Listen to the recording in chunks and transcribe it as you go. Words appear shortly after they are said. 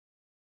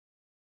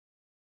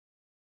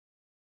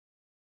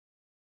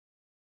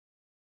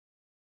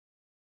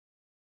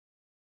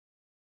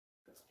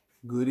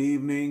Good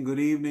evening, good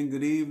evening,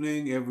 good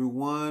evening,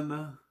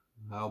 everyone.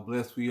 How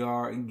blessed we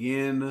are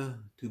again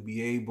to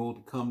be able to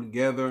come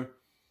together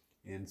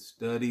and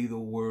study the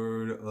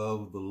word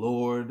of the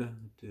Lord,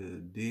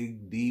 to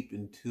dig deep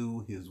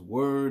into his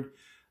word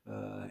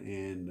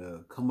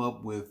and come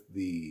up with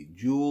the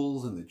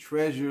jewels and the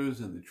treasures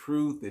and the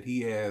truth that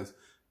he has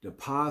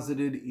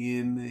deposited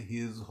in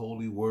his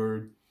holy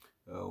word.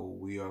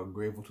 We are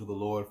grateful to the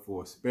Lord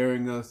for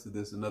sparing us to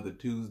this another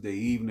Tuesday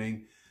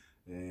evening.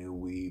 And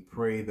we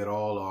pray that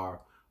all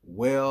are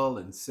well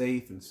and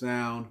safe and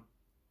sound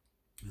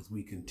as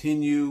we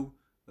continue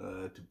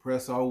to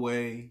press our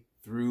way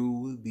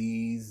through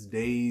these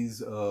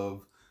days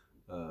of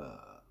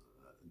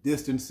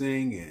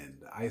distancing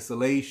and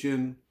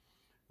isolation.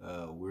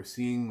 We're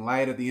seeing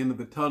light at the end of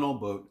the tunnel,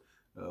 but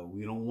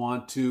we don't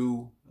want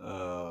to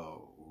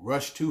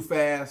rush too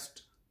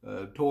fast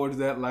towards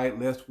that light,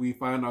 lest we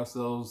find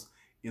ourselves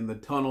in the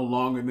tunnel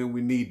longer than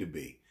we need to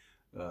be.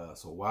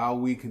 So while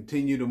we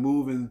continue to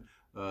move in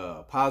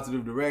a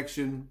positive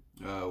direction,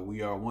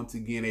 we are once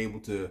again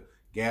able to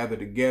gather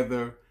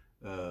together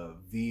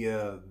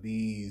via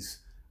these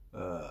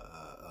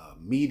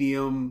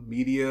media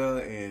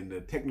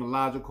and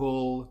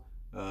technological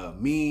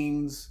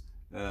means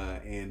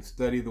and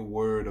study the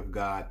Word of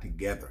God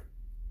together.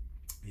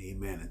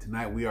 Amen. And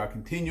tonight we are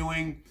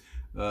continuing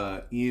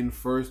in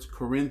 1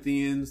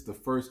 Corinthians, the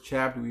first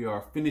chapter. We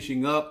are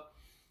finishing up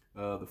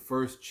the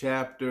first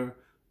chapter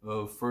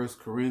of 1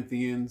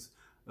 Corinthians.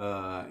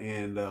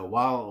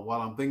 While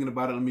I'm thinking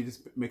about it, let me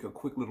just make a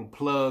quick little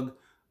plug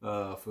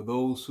for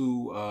those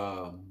who,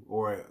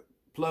 or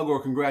plug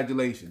or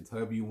congratulations,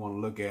 however you want to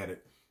look at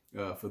it,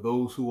 for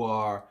those who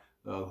are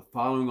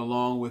following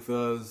along with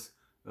us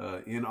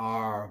in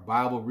our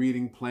Bible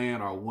reading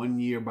plan, our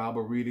one-year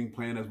Bible reading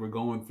plan as we're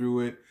going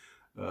through it.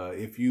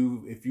 If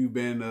you've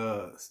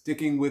been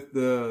sticking with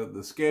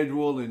the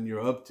schedule and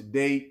you're up to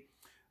date,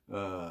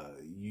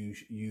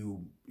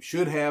 you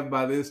should have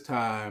by this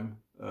time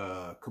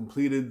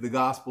completed the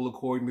Gospel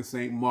according to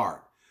St.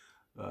 Mark.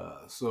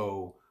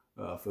 So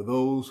for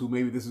those who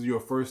maybe this is your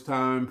first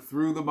time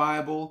through the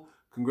Bible,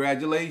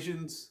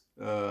 congratulations.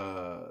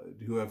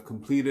 Who have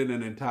completed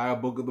an entire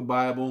book of the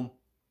Bible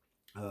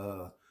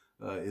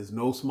is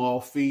no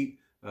small feat.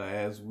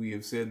 As we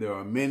have said, there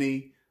are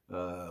many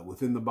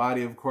within the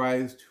body of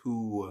Christ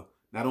who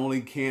not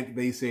only can't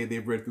they say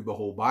they've read through the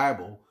whole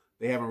Bible,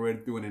 they haven't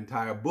read through an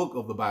entire book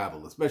of the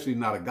Bible, especially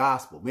not a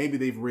gospel. Maybe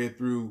they've read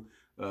through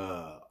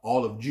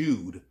all of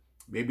Jude.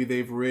 Maybe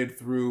they've read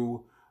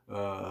through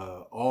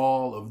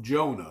all of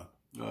Jonah,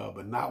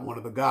 but not one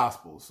of the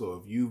gospels.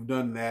 So if you've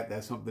done that,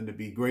 that's something to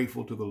be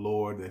grateful to the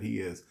Lord that he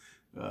has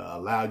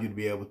allowed you to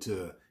be able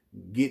to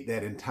get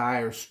that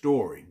entire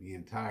story, the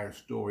entire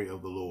story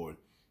of the Lord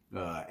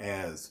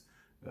as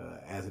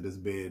it has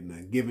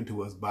been given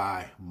to us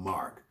by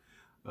Mark.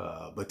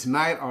 But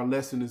tonight our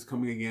lesson is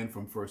coming again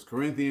from 1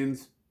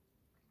 Corinthians.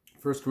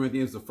 1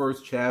 Corinthians, the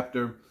first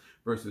chapter,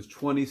 verses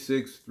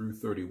 26 through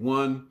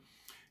 31.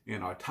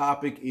 And our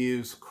topic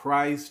is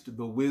Christ,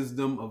 the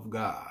wisdom of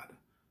God.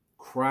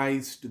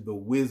 Christ, the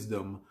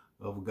wisdom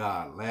of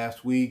God.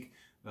 Last week,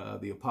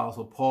 the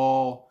Apostle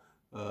Paul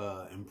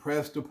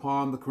impressed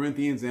upon the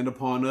Corinthians and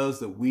upon us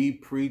that we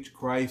preach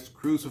Christ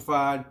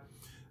crucified.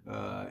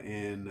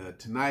 And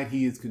tonight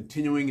he is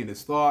continuing in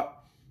his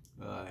thought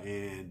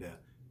and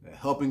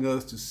helping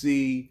us to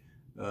see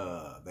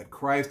that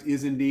Christ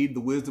is indeed the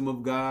wisdom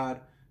of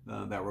God,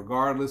 that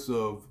regardless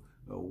of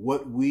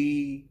what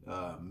we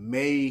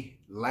may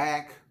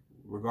lack,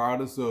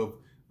 regardless of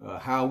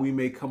how we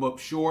may come up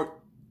short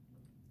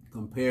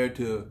compared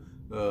to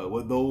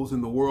what those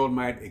in the world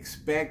might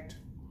expect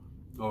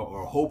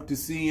or hope to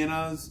see in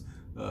us,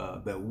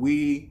 that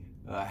we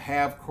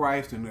have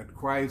Christ and that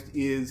Christ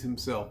is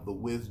himself the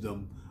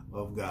wisdom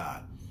of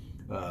God.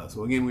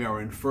 So again, we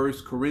are in 1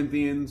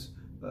 Corinthians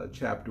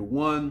chapter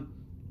 1,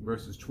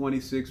 verses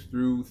 26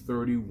 through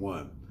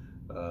 31.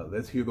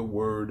 Let's hear the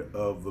word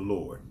of the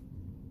Lord.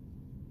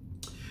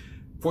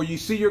 For ye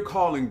see your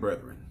calling,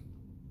 brethren,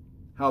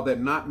 how that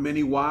not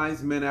many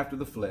wise men after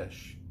the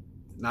flesh,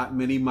 not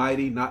many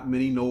mighty, not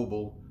many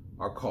noble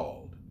are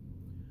called.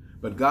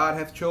 But God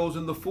hath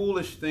chosen the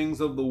foolish things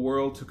of the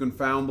world to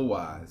confound the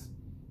wise,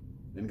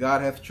 and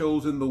God hath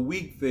chosen the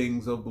weak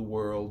things of the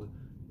world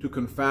to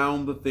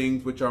confound the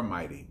things which are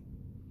mighty.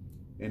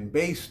 And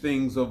base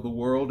things of the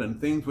world and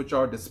things which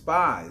are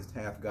despised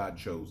hath God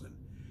chosen,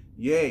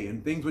 yea,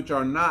 and things which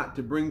are not,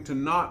 to bring to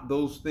naught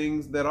those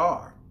things that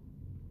are,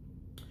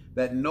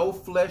 that no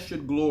flesh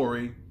should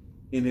glory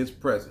in his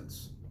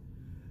presence.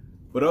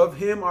 But of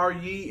him are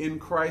ye in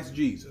Christ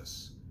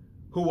Jesus,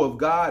 who of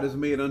God is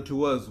made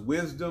unto us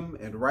wisdom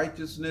and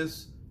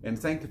righteousness and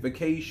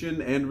sanctification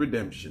and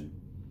redemption,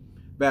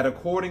 that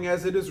according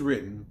as it is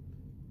written,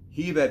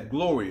 he that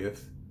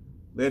glorieth,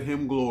 let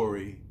him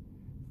glory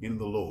in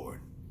the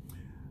Lord.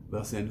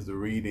 Thus ends the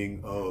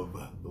reading of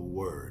the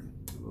word.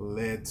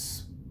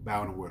 Let's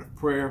bow in a word of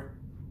prayer.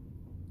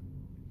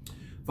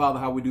 Father,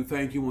 how we do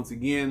thank you once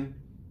again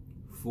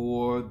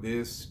for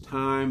this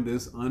time,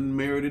 this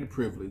unmerited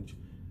privilege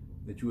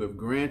that you have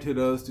granted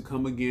us to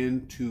come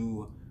again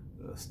to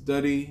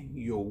study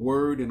your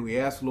word. And we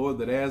ask, Lord,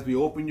 that as we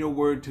open your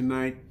word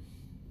tonight,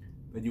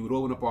 that you would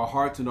open up our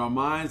hearts and our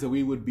minds, that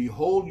we would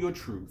behold your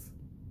truth,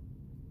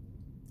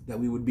 that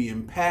we would be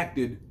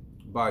impacted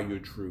by your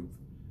truth,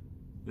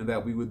 and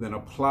that we would then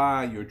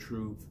apply your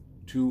truth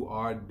to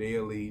our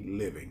daily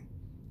living.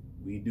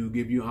 We do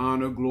give you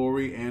honor,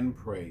 glory, and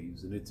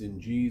praise, and it's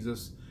in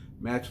Jesus'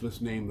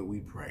 matchless name that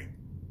we pray.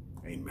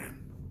 Amen.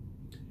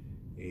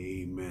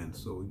 Amen.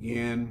 So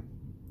again,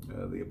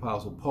 the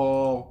Apostle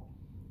Paul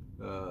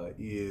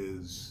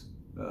is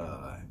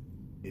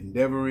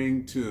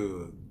endeavoring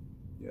to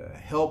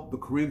help the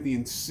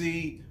Corinthians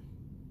see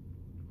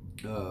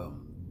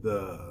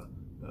the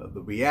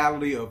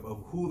reality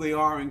of who they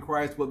are in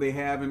Christ, what they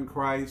have in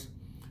Christ,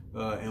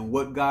 and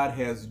what God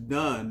has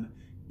done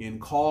in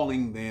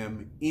calling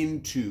them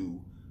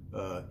into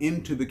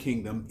the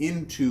kingdom,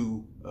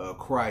 into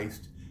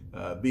Christ,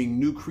 being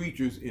new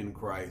creatures in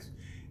Christ.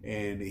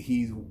 And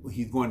he's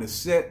going to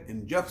set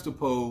and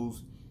juxtapose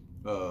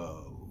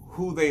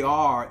who they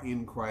are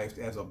in Christ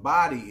as a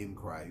body in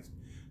Christ.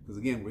 Because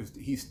again,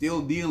 he's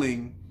still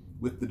dealing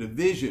with the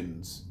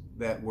divisions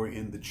that were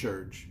in the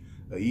church.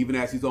 Even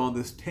as he's on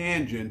this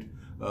tangent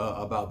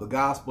about the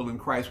gospel and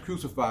Christ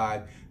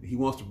crucified, he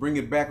wants to bring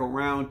it back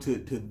around to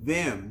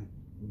them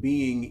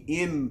being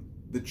in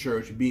the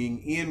church,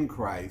 being in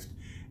Christ,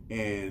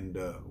 and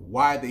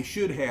why they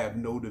should have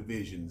no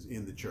divisions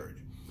in the church.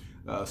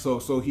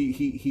 So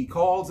he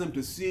calls them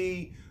to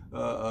see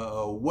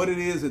what it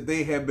is that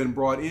they have been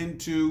brought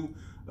into,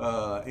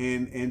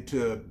 and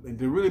to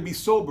really be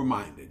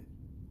sober-minded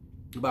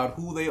about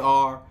who they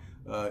are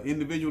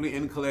individually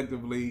and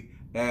collectively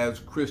as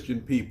Christian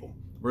people.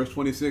 Verse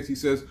 26, he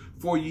says,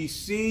 "For ye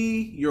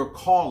see your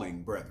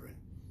calling, brethren."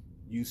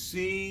 You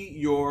see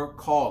your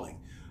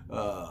calling.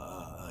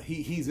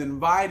 He's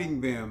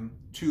inviting them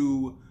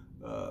to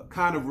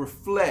kind of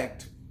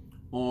reflect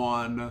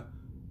on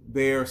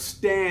their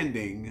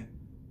standing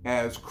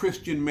as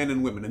Christian men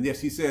and women. And yes,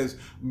 he says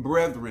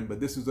brethren,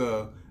 but this is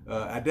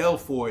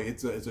adelphoi.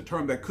 It's a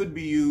term that could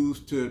be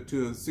used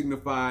to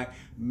signify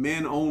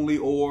men only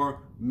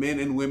or men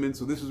and women.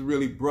 So this is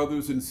really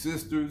brothers and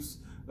sisters.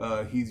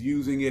 He's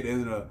using it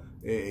as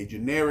a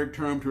generic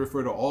term to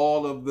refer to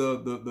all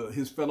of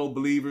his fellow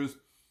believers.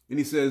 And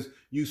he says,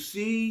 you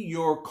see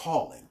your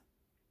calling.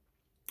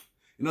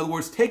 In other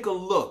words, take a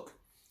look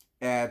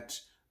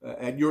at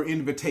your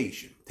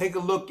invitation. Take a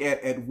look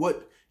at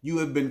what you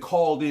have been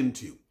called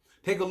into.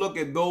 Take a look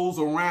at those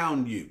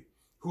around you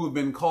who have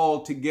been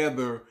called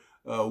together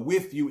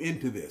with you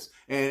into this.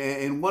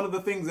 And one of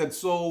the things that's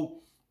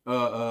so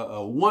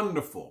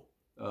wonderful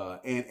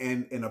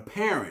and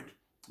apparent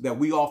that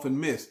we often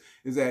miss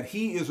is that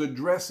he is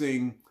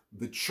addressing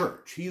the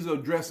church. He's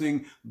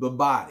addressing the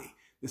body.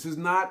 This is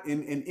not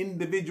an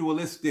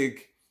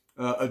individualistic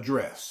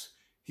address.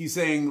 He's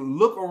saying,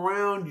 look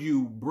around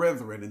you,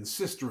 brethren and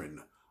sisterin.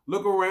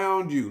 Look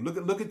around you.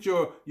 Look at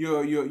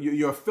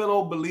your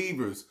fellow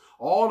believers.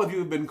 All of you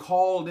have been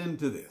called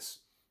into this.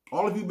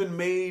 All of you have been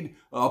made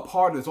a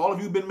part of this. All of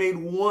you have been made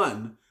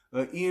one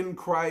in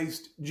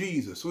Christ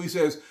Jesus. So he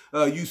says,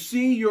 you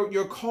see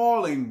your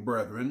calling,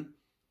 brethren.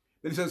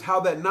 Then he says, how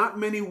that not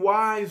many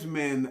wise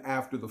men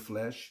after the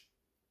flesh,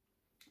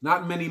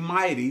 not many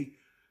mighty,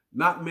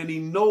 not many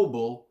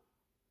noble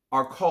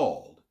are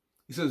called.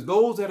 He says,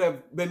 those that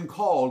have been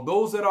called,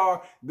 those that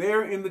are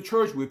there in the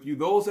church with you,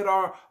 those that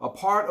are a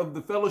part of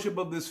the fellowship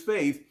of this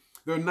faith,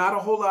 there are not a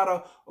whole lot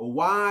of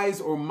wise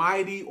or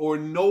mighty or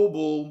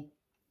noble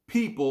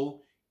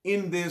people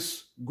in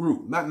this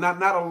group. Not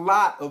a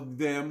lot of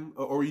them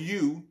or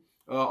you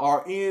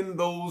are in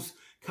those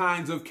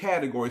kinds of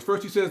categories.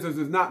 First, he says there's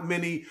not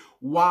many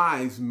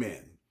wise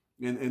men.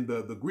 And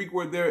the Greek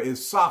word there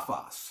is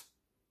sophos.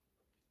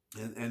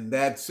 And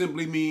that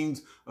simply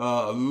means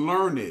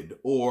learned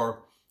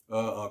or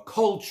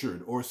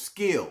cultured or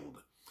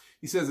skilled.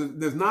 He says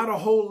there's not a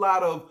whole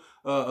lot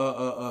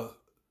of,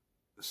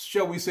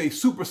 shall we say,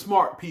 super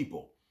smart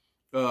people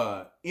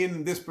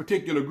in this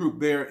particular group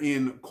there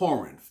in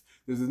Corinth.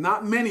 There's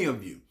not many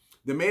of you.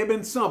 There may have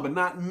been some, but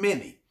not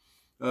many.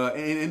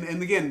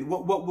 And again,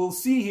 what we'll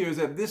see here is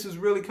that this is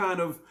really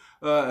kind of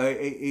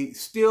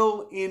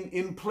still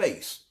in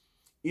place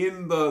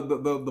in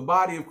the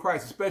body of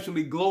Christ,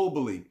 especially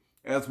globally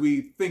as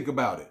we think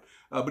about it.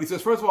 But he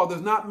says, first of all,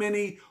 there's not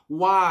many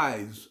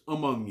wise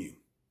among you.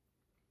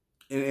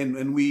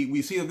 And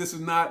we see that this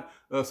is not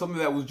something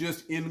that was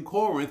just in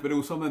Corinth, but it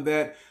was something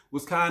that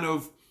was kind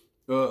of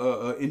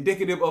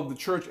indicative of the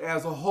church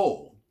as a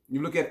whole.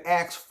 You look at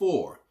Acts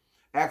 4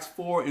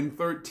 and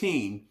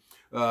 13,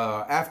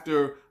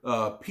 after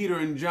Peter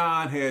and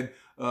John had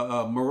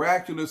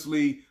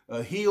miraculously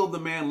healed the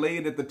man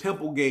laid at the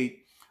temple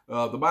gate,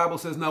 the Bible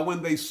says, now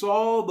when they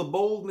saw the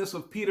boldness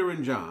of Peter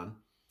and John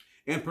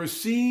and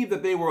perceived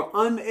that they were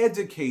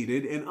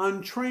uneducated and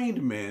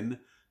untrained men,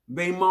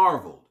 they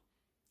marveled.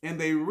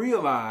 And they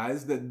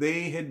realized that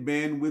they had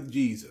been with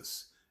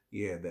Jesus.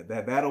 Yeah,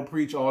 that'll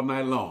preach all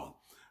night long.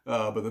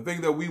 But the thing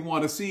that we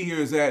want to see here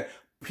is that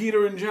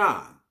Peter and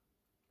John,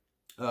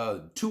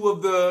 two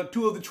of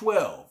the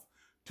 12,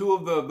 two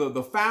of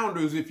the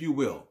founders, if you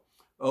will,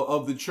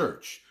 of the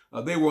church.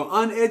 They were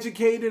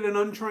uneducated and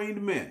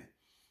untrained men.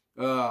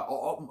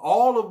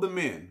 All of the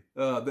men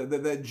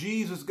that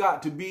Jesus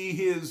got to be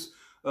his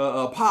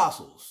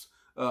apostles.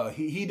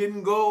 He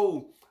didn't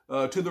go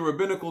to the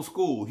rabbinical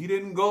school. He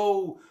didn't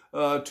go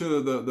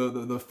to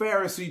the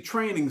Pharisee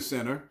training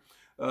center.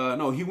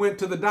 No, he went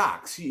to the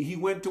docks. He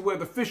went to where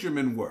the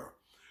fishermen were,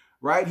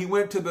 right? He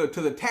went to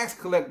the tax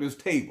collectors'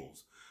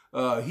 tables.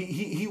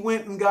 He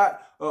went and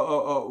got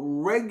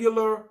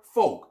regular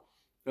folk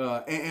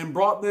and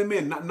brought them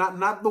in.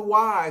 Not the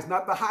wise,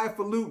 not the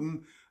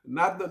highfalutin,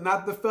 not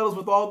the fellows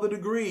with all the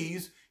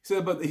degrees.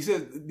 He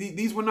said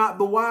these were not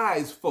the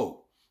wise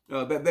folk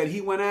that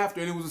he went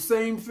after. And it was the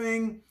same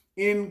thing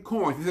in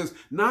Corinth. He says,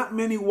 not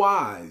many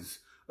wise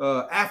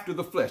after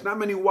the flesh, not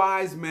many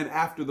wise men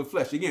after the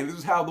flesh. Again, this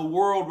is how the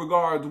world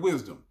regards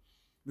wisdom.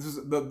 This is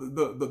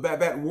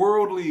that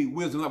worldly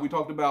wisdom that we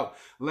talked about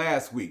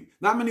last week.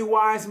 Not many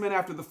wise men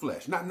after the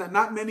flesh.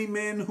 Not many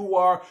men who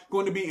are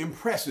going to be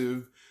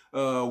impressive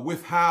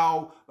with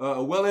how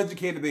well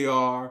educated they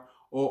are,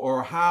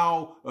 or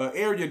how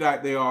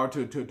erudite they are,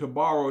 to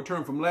borrow a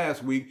term from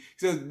last week.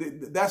 He says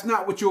that's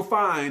not what you'll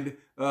find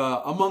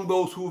among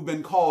those who have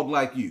been called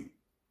like you.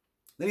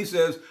 Then he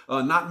says,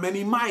 not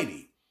many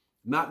mighty.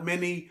 Not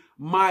many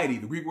mighty.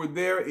 The Greek word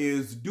there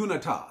is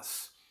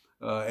dunatos.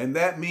 And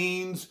that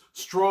means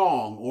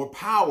strong or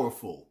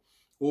powerful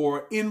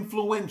or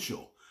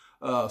influential.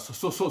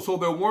 So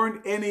there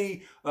weren't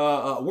a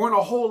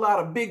whole lot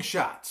of big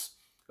shots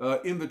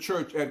in the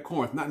church at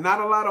Corinth.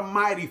 Not a lot of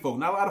mighty folk.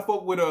 Not a lot of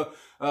folk with a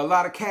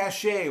lot of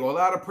cachet or a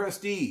lot of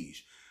prestige.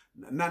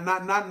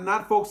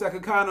 Not folks that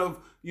could kind of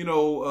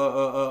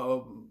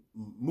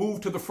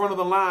move to the front of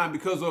the line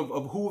because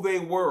of who they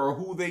were or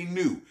who they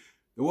knew.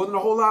 There wasn't a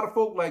whole lot of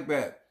folk like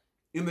that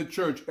in the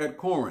church at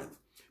Corinth.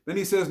 Then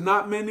he says,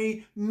 not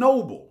many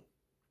noble.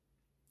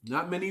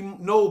 Not many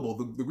noble.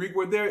 The Greek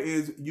word there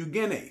is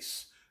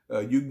eugenes.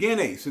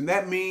 Eugenes, and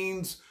that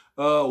means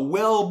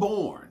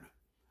well-born.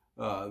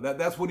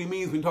 That's what he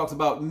means when he talks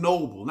about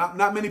noble.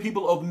 Not many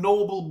people of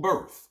noble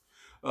birth.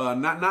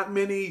 Not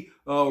many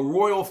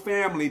royal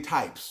family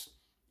types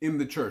in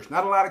the church.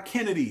 Not a lot of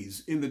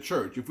Kennedys in the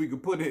church, if we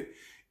could put it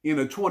in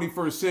a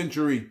 21st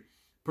century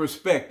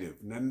perspective.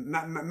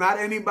 Not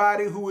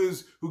anybody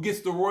who gets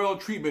the royal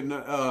treatment.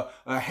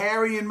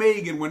 Harry and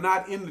Meghan were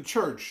not in the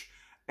church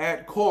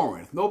at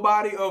Corinth.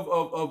 Nobody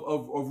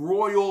of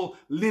royal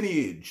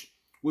lineage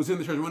was in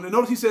the church.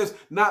 Notice he says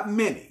not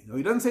many.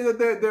 He doesn't say that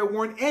there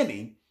weren't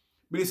any,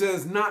 but he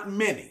says not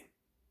many.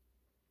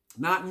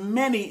 Not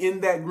many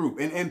in that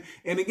group. And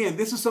again,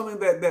 this is something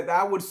that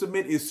I would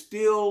submit is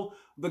still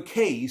the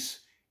case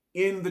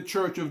in the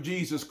Church of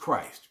Jesus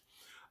Christ.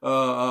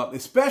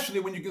 Especially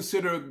when you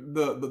consider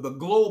the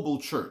global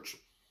church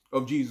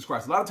of Jesus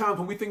Christ. A lot of times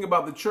when we think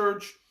about the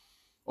church,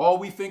 all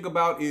we think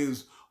about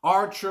is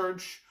our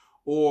church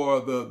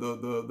or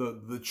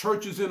the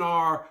churches in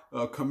our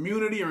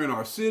community or in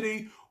our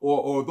city,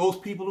 or those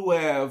people who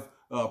have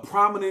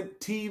prominent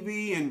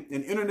TV and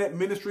internet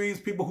ministries,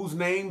 people whose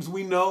names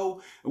we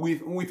know.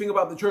 When we think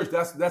about the church,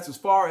 that's as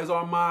far as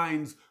our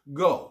minds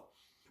go.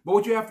 But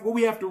what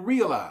we have to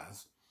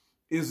realize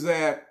is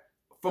that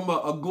from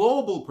a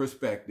global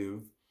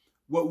perspective,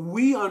 what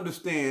we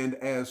understand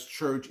as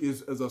church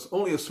is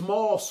only a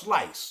small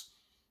slice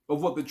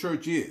of what the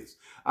church is.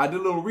 I did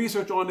a little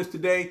research on this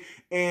today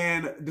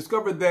and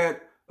discovered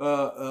that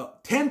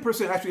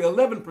 10%, actually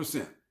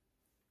 11%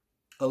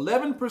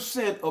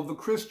 of the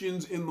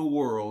Christians in the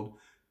world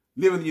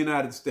live in the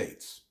United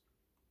States.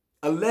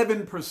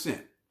 11%.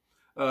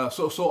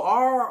 So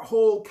our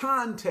whole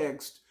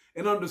context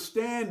and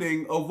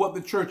understanding of what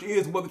the church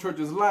is and what the church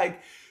is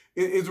like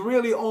is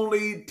really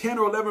only 10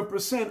 or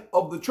 11%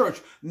 of the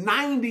church.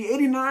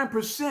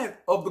 89%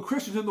 of the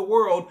Christians in the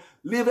world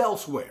live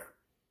elsewhere.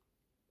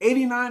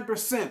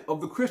 89%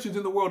 of the Christians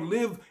in the world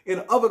live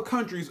in other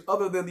countries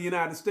other than the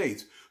United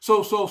States.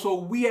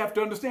 So we have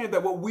to understand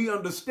that what we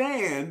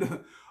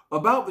understand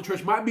about the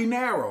church might be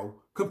narrow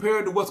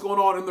compared to what's going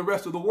on in the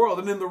rest of the world.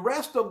 And in the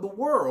rest of the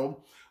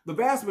world, the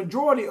vast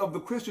majority of the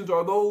Christians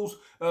are those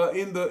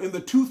in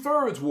the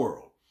 2/3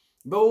 world.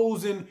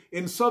 Those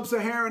in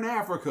sub-Saharan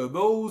Africa,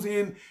 those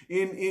in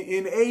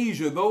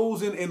Asia,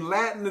 those in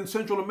Latin and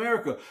Central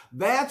America.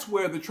 That's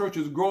where the church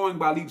is growing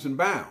by leaps and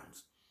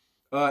bounds.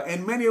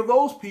 And many of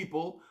those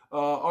people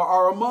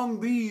are among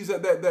these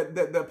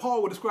that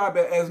Paul would describe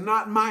as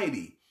not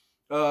mighty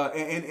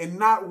and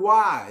not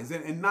wise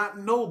and not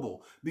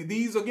noble.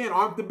 These, again,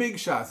 aren't the big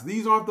shots.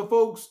 These aren't the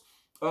folks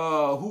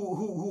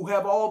who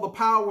have all the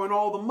power and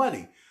all the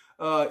money.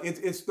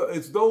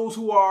 It's those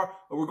who are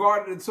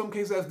regarded in some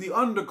cases as the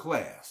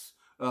underclass.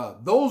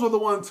 Those are the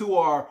ones who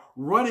are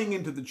running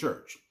into the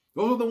church.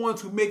 Those are the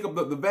ones who make up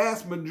the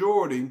vast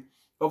majority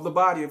of the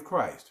body of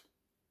Christ.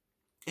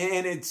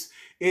 And it's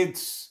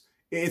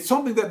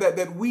something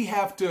that we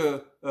have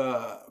to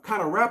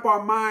kind of wrap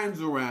our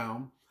minds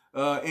around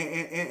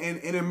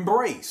and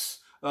embrace.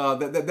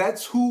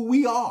 That's who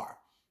we are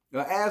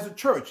as a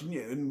church.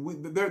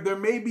 And there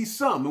may be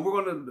some, and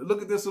we're going to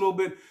look at this a little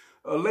bit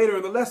later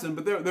in the lesson,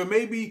 but there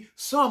may be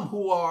some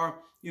who are,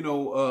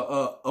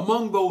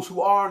 among those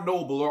who are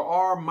noble or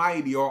are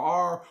mighty or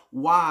are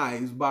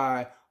wise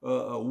by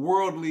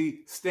worldly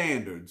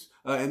standards.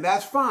 And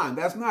that's fine.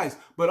 That's nice.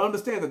 But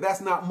understand that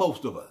that's not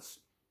most of us.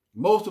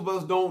 Most of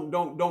us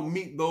don't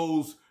meet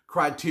those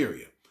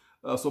criteria.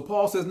 So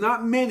Paul says,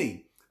 not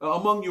many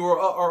among you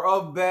are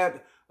of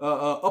that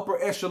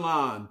upper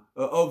echelon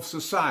of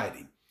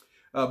society.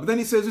 But then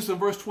he says this in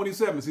verse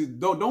 27. He says,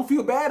 don't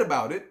feel bad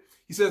about it.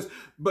 He says,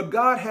 but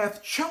God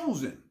hath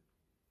chosen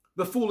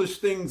the foolish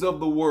things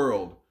of the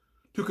world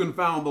to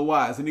confound the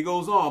wise. And he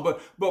goes on.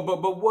 But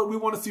what we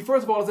want to see,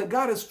 first of all, is that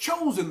God has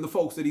chosen the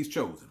folks that he's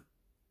chosen.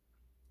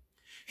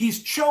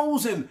 He's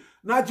chosen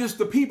not just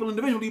the people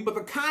individually, but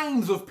the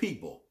kinds of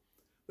people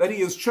that he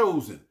has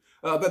chosen,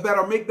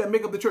 that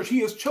make up the church.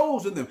 He has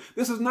chosen them.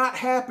 This has not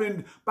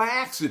happened by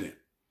accident.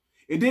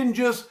 It didn't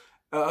just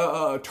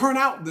turn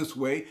out this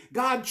way.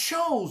 God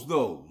chose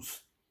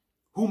those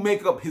who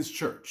make up his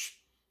church.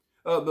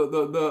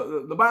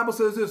 The Bible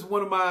says this,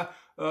 one of my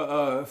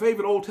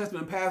favorite Old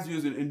Testament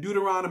passages in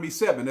Deuteronomy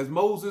 7, as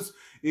Moses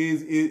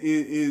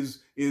is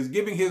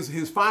giving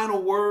his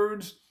final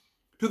words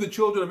to the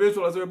children of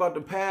Israel as they're about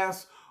to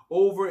pass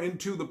over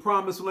into the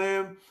promised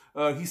land.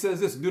 He says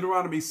this,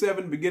 Deuteronomy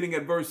 7, beginning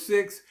at verse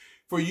 6,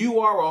 for you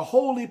are a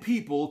holy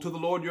people to the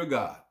Lord your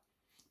God.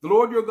 The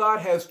Lord your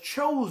God has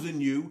chosen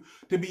you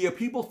to be a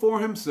people for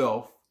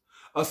himself,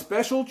 a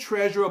special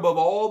treasure above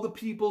all the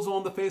peoples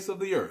on the face of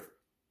the earth.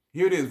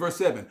 Here it is, verse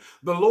 7.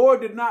 The Lord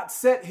did not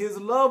set his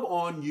love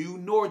on you,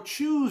 nor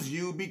choose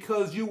you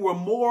because you were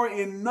more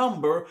in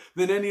number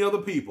than any other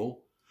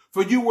people,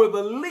 for you were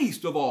the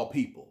least of all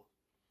people.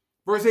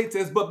 Verse 8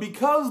 says, but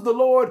because the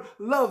Lord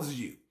loves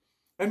you,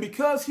 and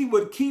because he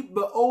would keep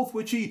the oath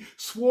which he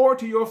swore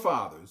to your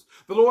fathers,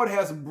 the Lord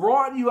has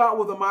brought you out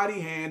with a mighty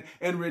hand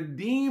and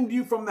redeemed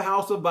you from the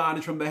house of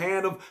bondage, from the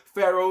hand of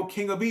Pharaoh,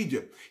 king of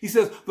Egypt. He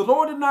says, the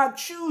Lord did not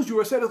choose you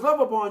or set his love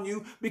upon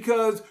you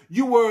because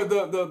you were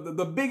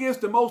the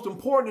biggest and most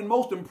important and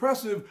most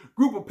impressive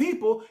group of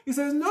people. He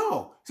says,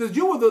 no. He says,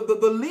 you were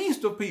the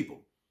least of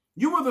people.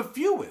 You were the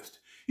fewest.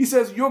 He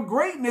says, your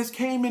greatness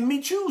came in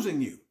me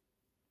choosing you.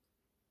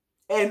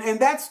 And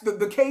that's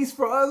the case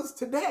for us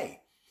today.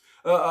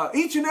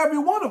 Each and every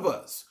one of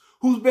us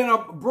who's been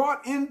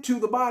brought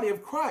into the body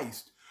of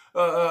Christ.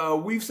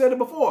 We've said it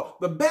before.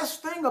 The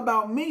best thing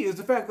about me is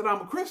the fact that I'm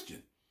a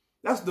Christian.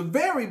 That's the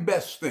very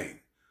best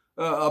thing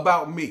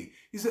about me.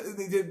 He said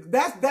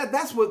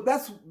that's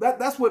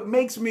what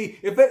makes me.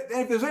 If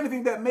there's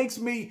anything that makes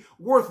me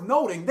worth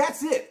noting,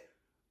 that's it.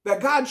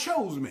 That God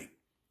chose me.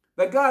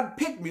 That God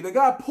picked me, that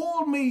God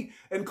pulled me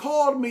and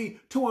called me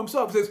to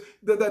himself. He says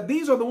that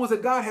these are the ones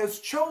that God has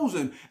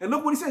chosen. And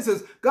look what he says. He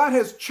says, God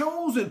has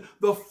chosen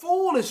the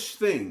foolish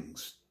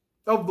things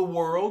of the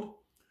world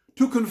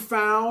to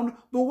confound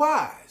the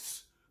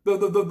wise.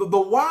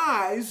 The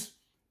wise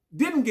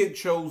didn't get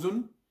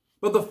chosen,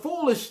 but the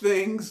foolish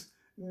things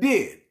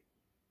did.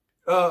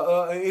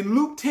 In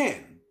Luke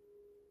 10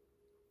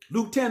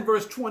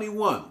 verse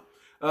 21,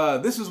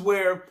 this is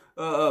where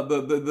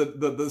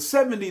the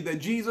 70 that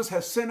Jesus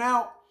has sent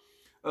out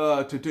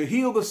to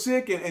heal the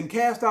sick and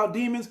cast out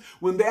demons,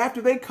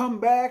 after they come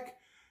back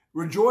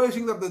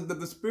rejoicing that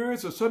the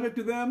spirits are subject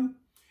to them,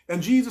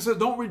 and Jesus says,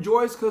 don't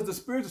rejoice because the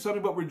spirits are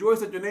subject, but rejoice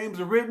that your names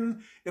are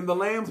written in the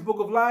Lamb's book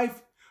of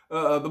life.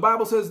 The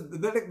Bible says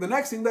the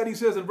next thing that he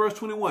says in verse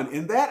 21,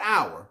 in that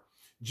hour,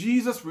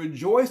 Jesus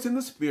rejoiced in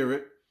the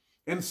Spirit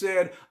and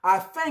said, I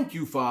thank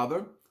you,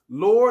 Father,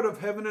 Lord of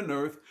heaven and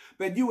earth,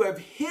 that you have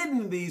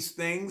hidden these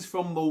things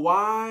from the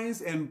wise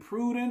and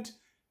prudent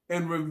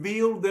and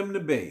revealed them to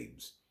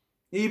babes.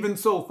 Even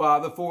so,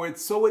 Father, for it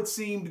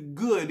seemed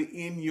good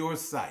in your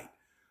sight.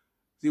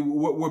 See,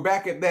 we're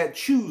back at that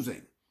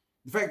choosing.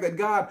 The fact that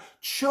God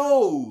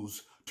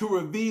chose to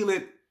reveal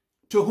it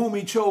to whom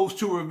he chose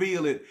to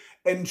reveal it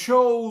and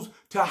chose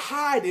to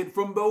hide it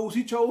from those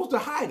he chose to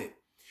hide it.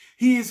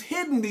 He has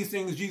hidden these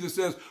things, Jesus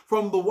says,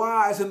 from the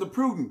wise and the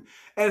prudent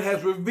and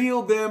has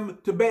revealed them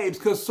to babes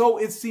because so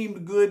it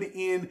seemed good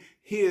in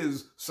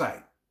his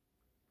sight.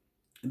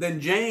 And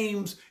then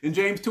James, in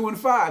James 2 and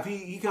 5,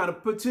 he kind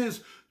of puts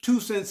his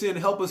 2 cents in to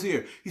help us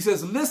here. He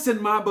says,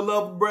 listen, my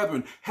beloved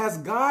brethren, has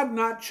God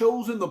not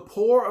chosen the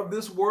poor of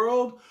this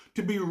world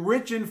to be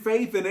rich in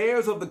faith and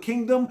heirs of the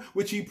kingdom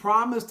which he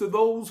promised to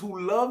those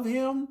who love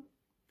him?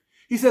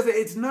 He says that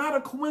it's not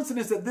a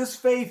coincidence that this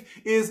faith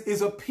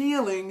is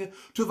appealing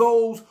to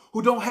those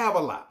who don't have a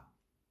lot.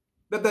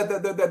 That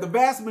the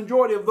vast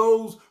majority of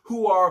those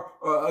who are,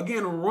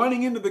 again,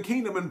 running into the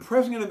kingdom and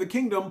pressing into the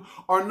kingdom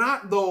are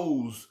not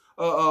those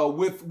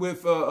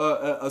with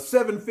a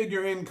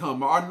 7-figure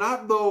income, are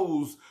not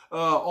those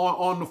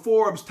on the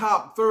Forbes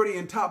top 30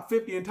 and top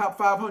 50 and top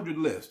 500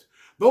 list.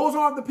 Those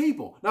aren't the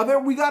people. Now,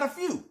 we got a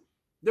few.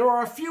 There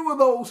are a few of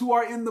those who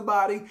are in the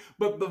body,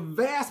 but the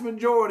vast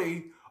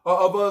majority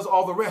of us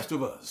are the rest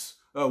of us.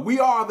 We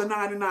are the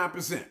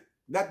 99%.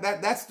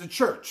 That's the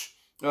church.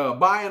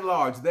 By and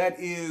large, that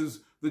is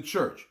the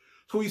church.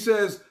 So he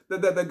says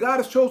that God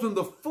has chosen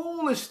the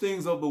foolish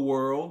things of the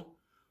world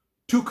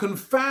to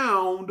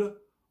confound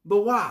the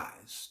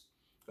wise.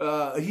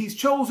 He's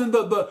chosen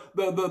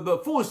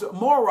the foolish,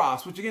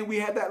 moros, which again, we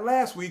had that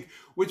last week,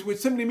 which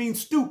simply means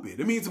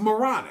stupid. It means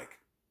moronic.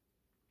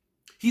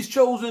 He's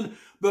chosen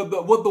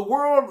what the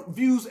world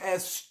views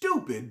as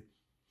stupid.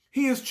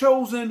 He has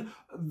chosen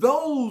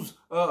those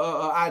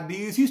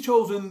ideas. He's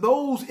chosen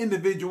those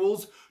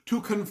individuals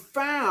to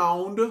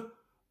confound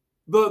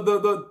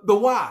the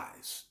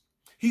wise.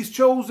 He's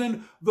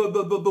chosen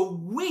the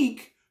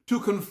weak to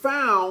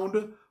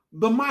confound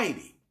the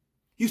mighty.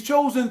 He's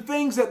chosen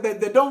things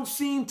that don't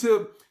seem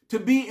to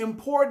be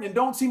important and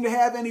don't seem to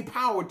have any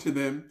power to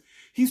them.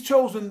 He's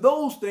chosen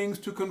those things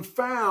to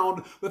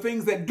confound the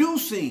things that do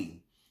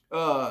seem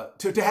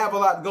to have a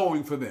lot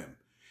going for them.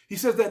 He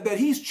says that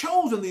he's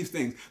chosen these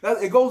things.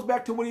 It goes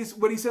back to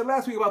what he said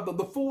last week about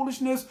the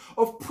foolishness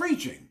of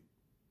preaching.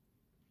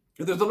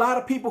 There's a lot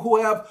of people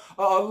who have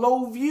a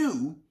low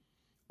view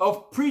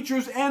of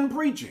preachers and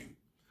preaching,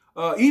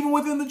 even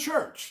within the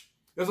church.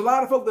 There's a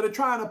lot of folk that are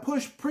trying to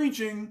push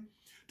preaching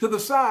to the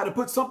side and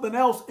put something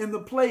else in the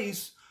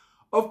place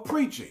of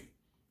preaching.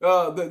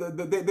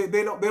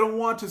 They don't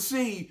want to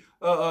see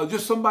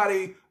just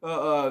somebody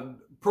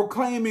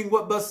proclaiming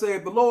what thus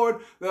saith the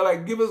Lord. They're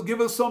like, give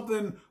us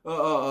something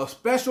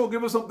special,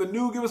 give us something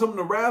new, give us something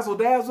to razzle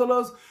dazzle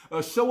us,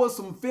 show us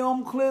some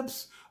film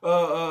clips,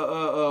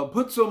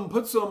 put some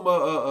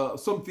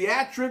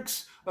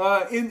theatrics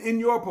in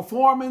your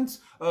performance.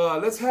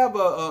 Let's have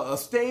a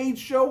stage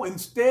show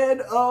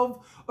instead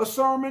of a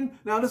sermon.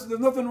 Now, there's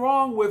nothing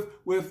wrong with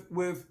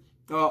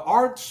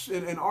arts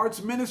and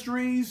arts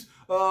ministries,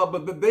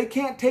 but they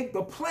can't take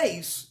the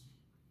place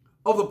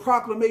of the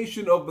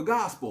proclamation of the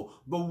gospel.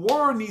 The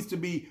word needs to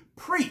be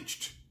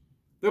preached.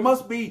 There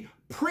must be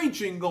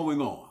preaching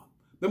going on.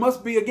 There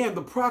must be, again,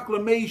 the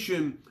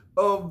proclamation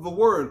of the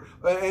word.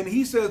 And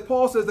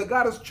Paul says that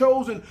God has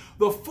chosen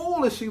the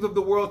foolish things of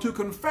the world to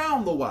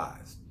confound the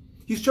wise.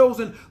 He's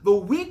chosen the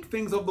weak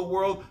things of the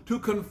world to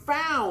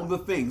confound the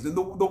things. And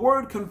the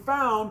word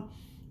confound,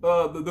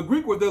 the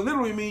Greek word there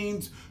literally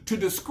means to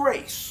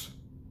disgrace,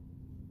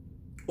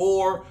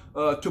 or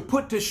to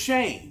put to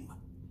shame,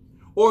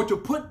 or to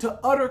put to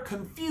utter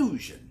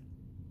confusion.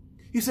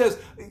 He says,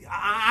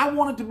 I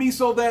want it to be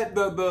so that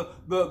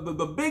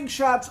the big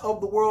shots of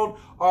the world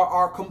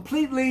are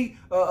completely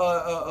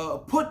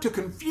put to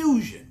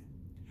confusion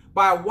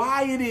by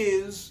why it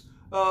is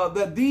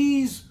that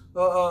these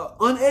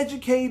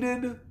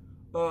uneducated,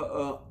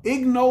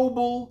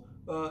 ignoble,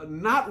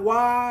 not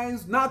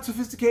wise, not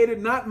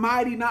sophisticated, not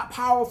mighty, not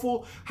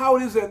powerful, how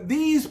it is that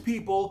these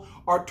people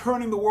are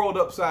turning the world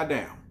upside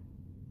down.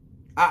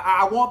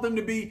 I want them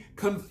to be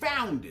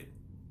confounded.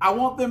 I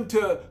want them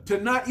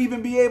to not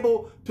even be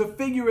able to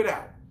figure it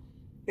out.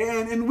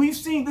 And we've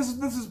seen this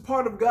is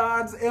part of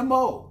God's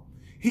MO.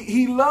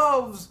 He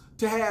loves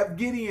to have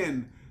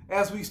Gideon,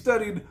 as we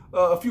studied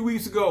a few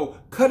weeks ago,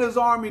 cut his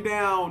army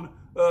down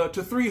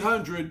to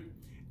 300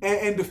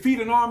 and defeat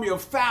an army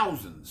of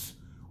thousands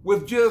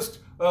with just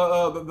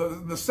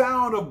the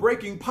sound of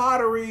breaking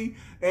pottery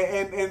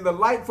and the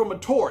light from a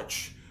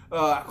torch,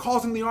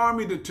 causing the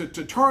army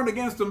to turn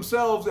against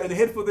themselves and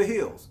head for the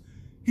hills.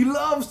 He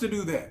loves to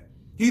do that.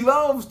 He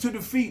loves to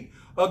defeat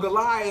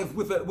Goliath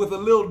with a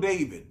little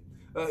David.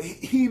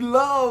 He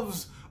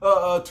loves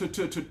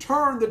to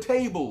turn the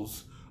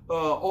tables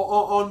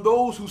on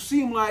those who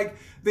seem like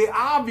they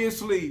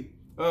obviously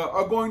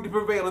are going to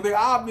prevail and they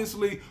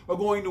obviously are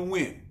going to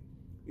win.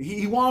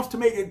 He wants to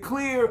make it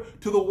clear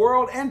to the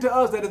world and to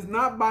us that it's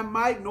not by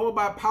might nor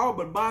by power,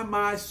 but by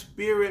my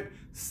spirit,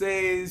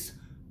 says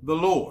the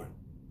Lord.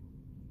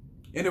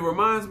 And it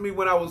reminds me,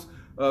 when I was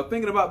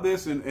thinking about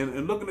this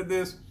and looking at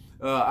this,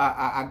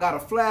 I got a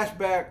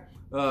flashback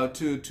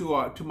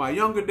to my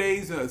younger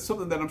days,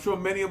 something that I'm sure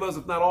many of us,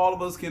 if not all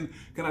of us, can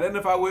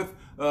identify with.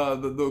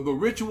 The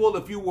ritual,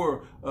 if you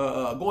were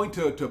going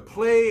to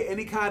play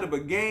any kind of a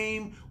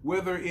game,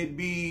 whether it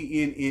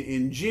be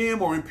in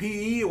gym or in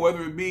PE, or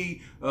whether it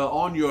be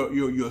on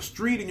your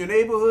street in your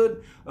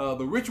neighborhood,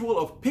 the ritual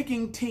of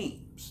picking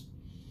teams.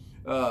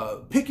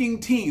 Picking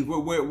teams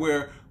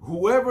where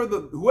whoever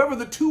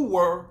the two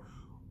were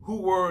who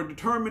were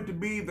determined to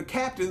be the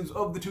captains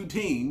of the two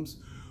teams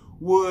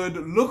would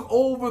look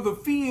over the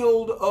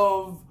field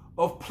of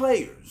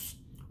players,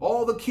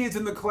 all the kids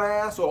in the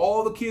class or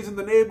all the kids in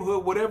the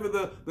neighborhood, whatever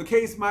the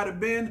case might have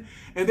been,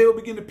 and they would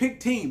begin to pick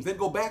teams. They'd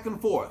go back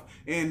and forth.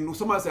 And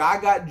somebody would say, I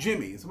got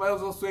Jimmy. Somebody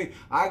else would say,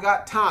 I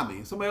got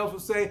Tommy. Somebody else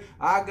would say,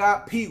 I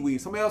got Pee-wee.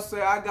 Somebody else would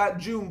say, I got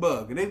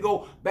Junebug. And they'd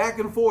go back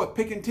and forth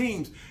picking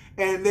teams.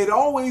 And you'd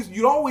always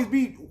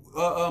be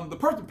the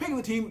person picking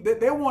the team.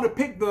 They want to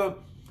pick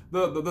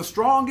the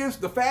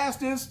strongest, the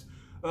fastest,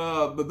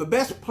 the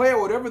best player,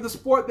 whatever the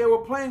sport they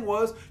were playing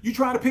was. You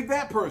trying to pick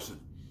that person.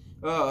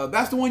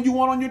 That's the one you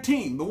want on your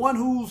team. The one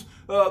who's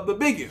the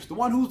biggest, the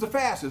one who's the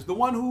fastest, the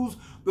one who's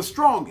the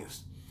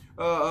strongest.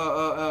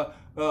 But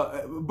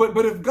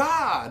if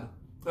God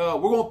we're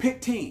going to pick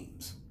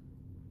teams,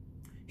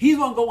 He's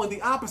going to go in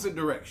the opposite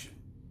direction.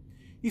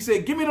 He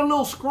said, give me the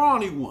little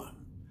scrawny one.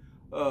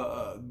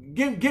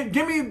 give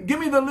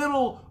me the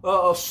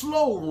little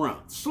slow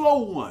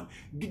one.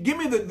 Give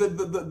me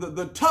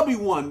the tubby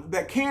one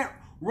that can't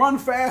run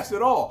fast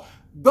at all.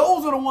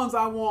 Those are the ones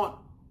I want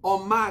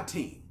on my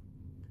team,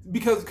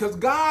 because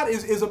God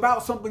is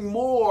about something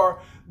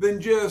more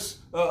than just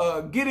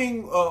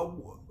getting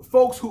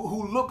folks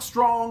who look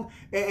strong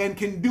and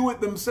can do it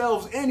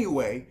themselves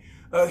anyway.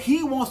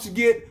 He wants to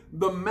get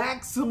the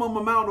maximum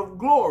amount of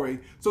glory,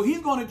 so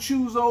he's going to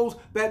choose those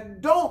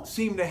that don't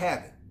seem to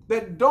have it,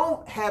 that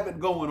don't have it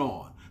going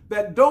on,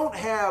 that don't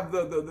have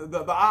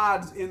the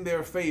odds in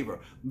their favor.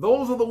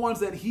 Those are the ones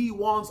that he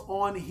wants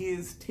on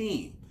his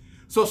team.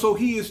 So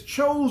he has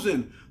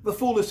chosen the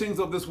foolish things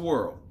of this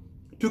world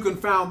to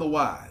confound the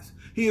wise.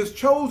 He has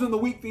chosen the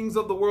weak things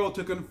of the world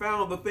to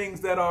confound the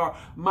things that are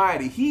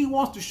mighty. He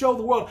wants to show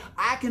the world,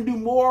 I can do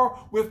more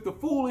with the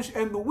foolish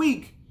and the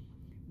weak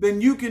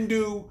than you can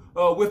do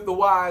with the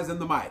wise and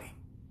the mighty.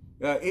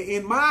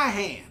 In my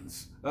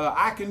hands,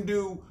 I can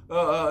do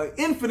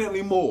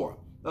infinitely more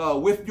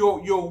with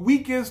your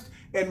weakest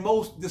and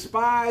most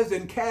despised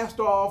and cast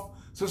off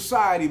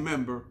society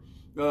member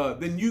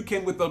than you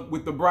can with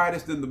the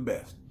brightest and the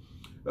best.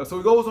 So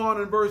he goes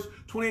on in verse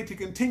 28 to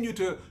continue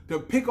to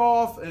pick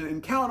off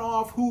and count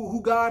off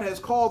who God has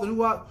called and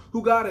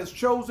who God has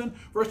chosen.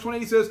 Verse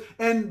 28 says,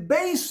 and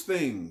base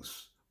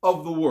things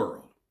of the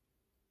world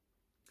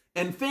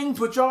and things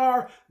which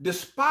are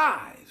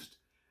despised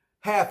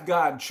hath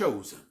God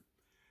chosen.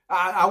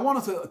 I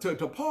want us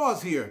to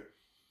pause here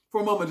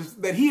for a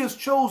moment, that he has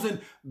chosen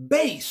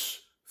base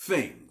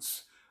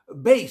things.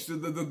 Base,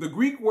 the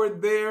Greek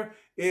word there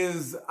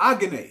is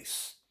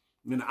agenes.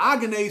 And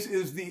agenes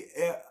is the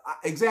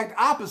exact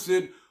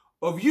opposite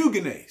of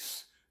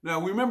eugenes. Now,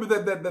 we remember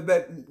that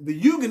the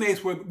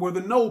eugenes were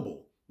the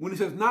noble. When he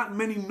says not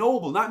many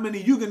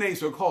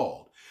eugenes are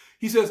called.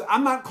 He says,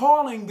 I'm not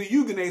calling the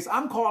eugenes,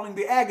 I'm calling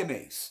the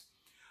agenes.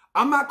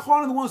 I'm not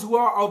calling the ones who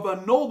are of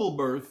a noble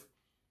birth.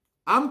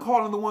 I'm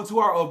calling the ones who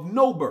are of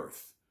no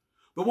birth.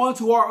 The ones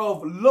who are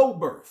of low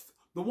birth.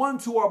 The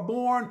ones who are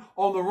born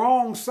on the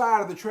wrong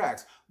side of the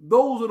tracks.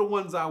 Those are the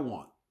ones I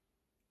want.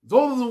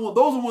 Those are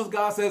the ones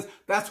God says,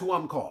 that's who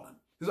I'm calling.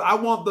 I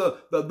want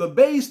the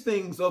base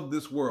things of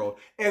this world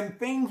and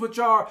things which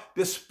are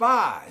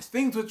despised,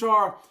 things which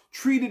are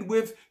treated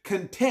with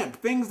contempt,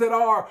 things that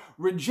are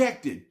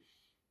rejected.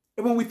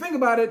 And when we think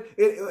about it,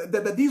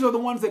 that these are the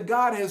ones that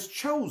God has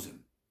chosen.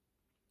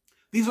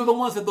 These are the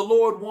ones that the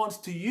Lord wants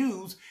to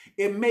use.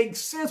 It makes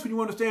sense when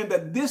you understand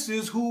that this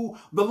is who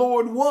the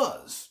Lord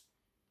was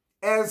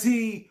as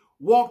he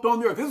walked on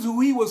the earth. This is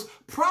who he was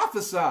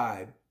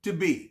prophesied to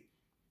be.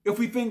 If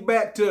we think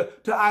back to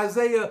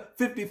Isaiah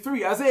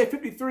 53, Isaiah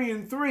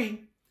 53:3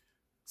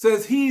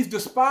 says he's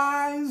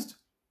despised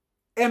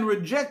and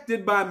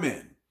rejected by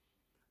men,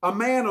 a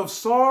man of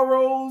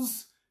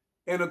sorrows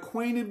and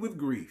acquainted with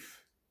grief.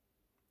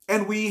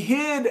 And we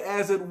hid,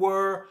 as it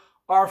were,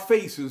 our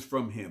faces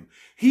from him.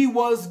 He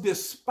was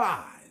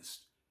despised,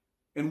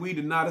 and we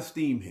did not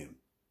esteem him.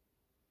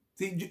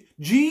 See,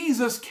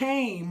 Jesus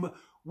came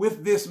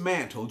with this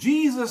mantle.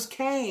 Jesus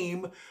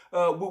came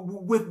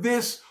with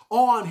this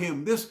on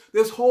him,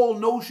 this whole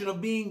notion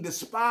of being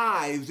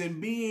despised and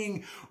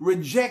being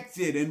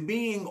rejected and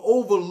being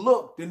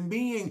overlooked and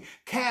being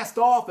cast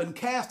off and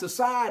cast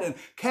aside and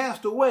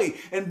cast away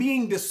and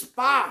being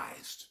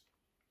despised.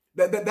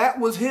 That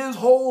was his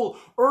whole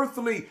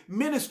earthly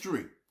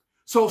ministry.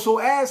 So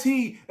as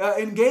he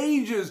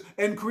engages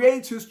and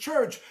creates his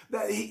church,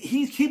 that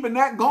he's keeping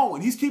that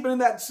going. He's keeping in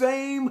that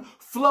same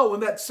flow,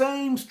 in that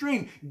same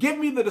stream. Give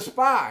me the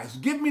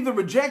despised. Give me the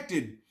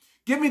rejected.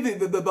 Give me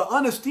the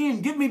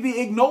unesteemed. Give me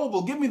the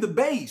ignoble. Give me the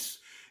base.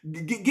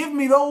 Give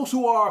me those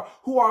who are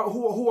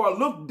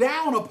looked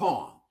down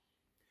upon.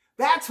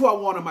 That's who I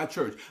want in my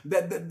church.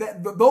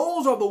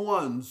 Those are the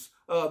ones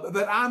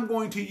that I'm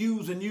going to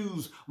use and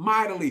use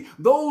mightily.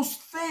 Those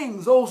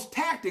things, those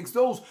tactics,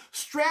 those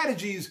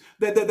strategies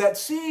that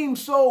seem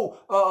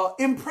so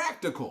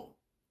impractical,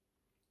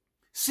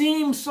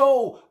 seem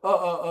so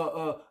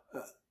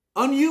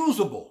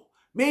unusable,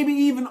 maybe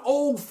even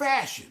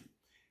old-fashioned.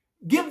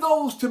 Give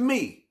those to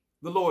me,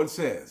 the Lord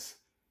says,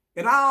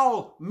 and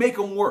I'll make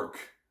them work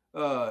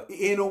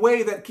in a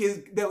way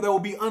that will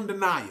be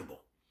undeniable.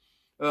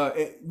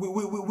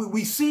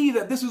 We see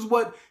that this is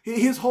what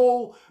his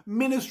whole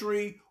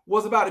ministry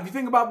was about. If you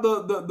think about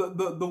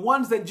the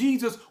ones that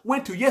Jesus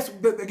went to, yes,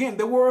 again,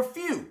 there were a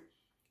few.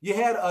 You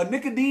had a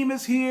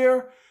Nicodemus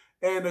here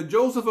and a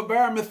Joseph of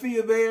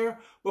Arimathea there,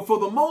 but for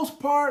the most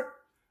part,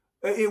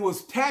 it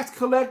was tax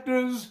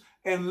collectors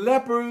and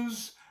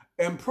lepers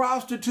and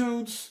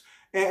prostitutes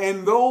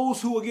and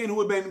those who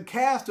had been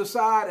cast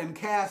aside and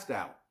cast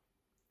out.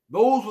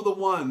 Those were the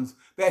ones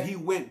that he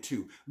went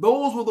to.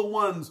 Those were the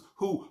ones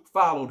who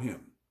followed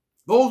him.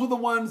 Those were the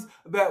ones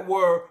that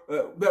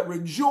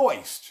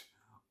rejoiced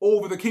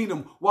over the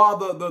kingdom, while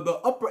the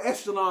upper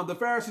echelon, the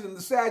Pharisees and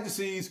the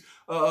Sadducees,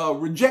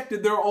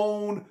 rejected their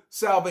own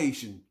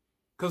salvation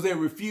because they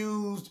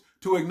refused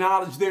to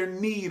acknowledge their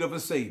need of a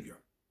Savior.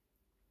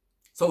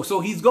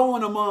 So he's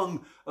going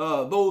among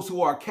those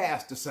who are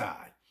cast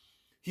aside.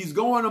 He's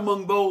going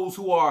among those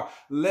who are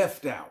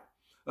left out.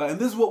 And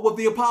this is what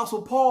the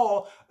Apostle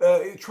Paul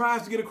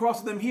tries to get across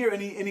to them here.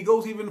 And he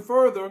goes even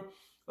further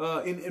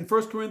in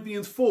 1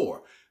 Corinthians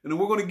 4. And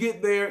we're going to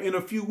get there in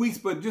a few weeks,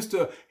 but just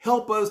to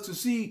help us to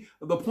see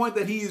the point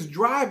that he is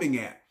driving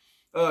at.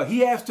 He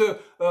has to,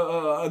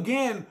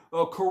 again,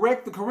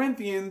 correct the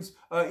Corinthians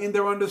in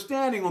their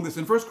understanding on this.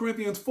 In 1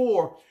 Corinthians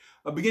 4,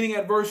 beginning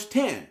at verse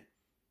 10,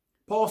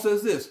 Paul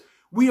says this: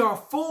 "We are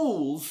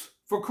fools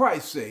for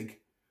Christ's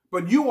sake,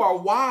 but you are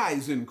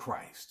wise in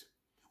Christ.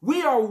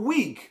 We are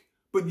weak,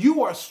 but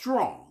you are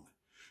strong.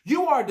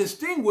 You are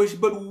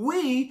distinguished, but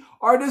we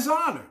are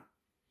dishonored.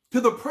 To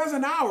the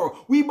present hour,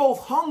 we both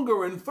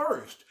hunger and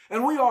thirst,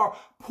 and we are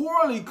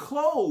poorly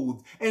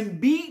clothed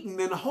and beaten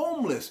and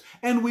homeless,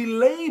 and we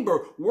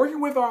labor,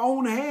 working with our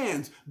own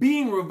hands.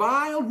 Being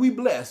reviled, we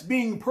bless.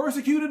 Being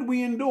persecuted,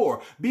 we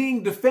endure.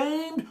 Being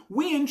defamed,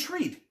 we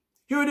entreat."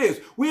 Here it is.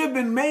 "We have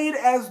been made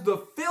as the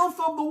filth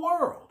of the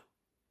world,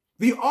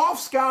 the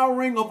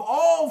offscouring of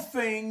all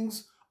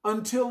things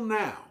until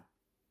now."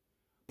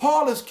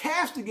 Paul is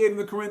castigating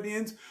the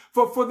Corinthians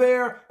for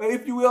their,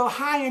 if you will,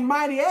 high and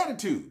mighty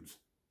attitudes.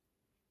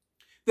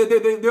 They're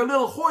a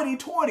little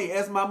hoity-toity,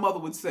 as my mother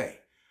would say.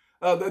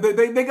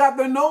 They got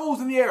their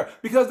nose in the air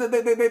because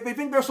they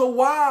think they're so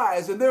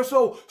wise and they're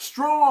so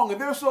strong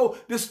and they're so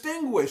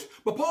distinguished.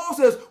 But Paul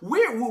says,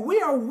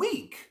 we are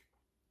weak.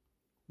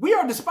 We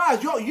are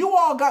despised. You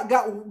all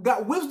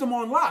got wisdom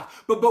on lock,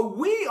 but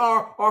we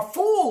are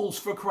fools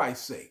for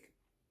Christ's sake.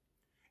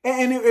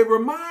 And it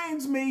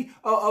reminds me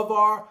of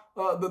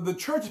the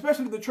church,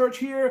 especially the church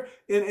here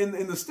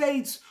in the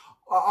States,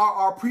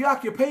 our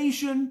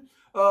preoccupation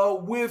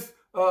with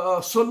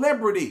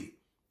celebrity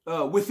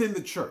within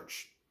the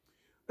church.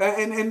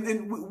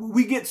 And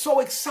we get so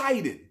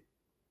excited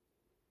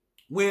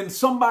when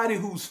somebody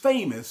who's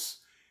famous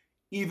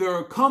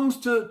either comes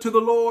to the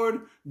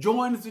Lord,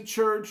 joins the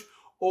church,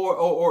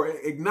 or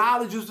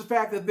acknowledges the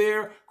fact that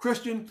they're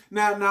Christian.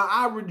 Now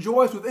I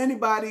rejoice with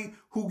anybody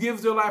who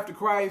gives their life to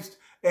Christ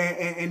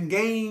and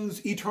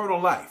gains eternal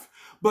life.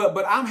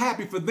 But I'm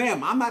happy for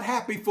them. I'm not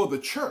happy for the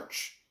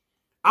church.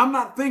 I'm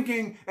not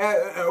thinking,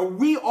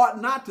 we ought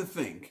not to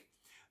think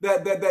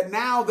that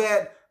now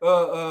that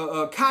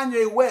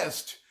Kanye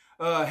West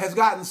has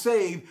gotten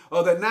saved,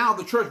 that now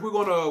the church we're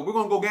gonna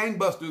go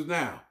gangbusters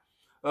now.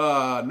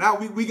 Now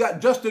we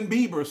got Justin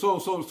Bieber,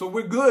 so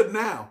we're good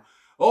now.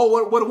 Oh,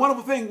 what a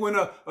wonderful thing when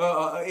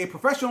a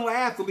professional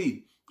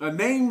athlete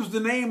names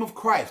the name of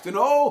Christ, and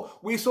oh,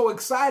 we're so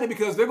excited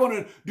because they're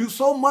going to do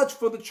so much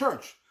for the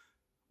church.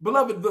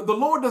 Beloved, the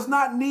Lord does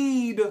not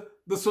need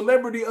the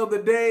celebrity of the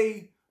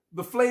day,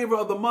 the flavor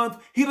of the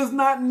month. He does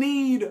not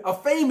need a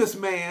famous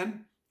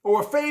man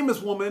or a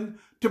famous woman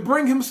to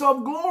bring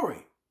himself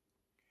glory.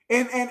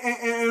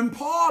 And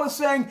Paul is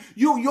saying,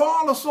 you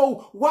all are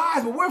so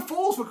wise, but we're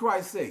fools for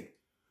Christ's sake.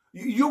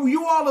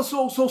 You all are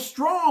so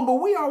strong,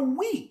 but we are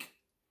weak.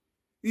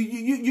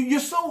 You're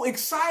so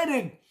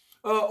excited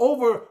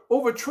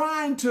over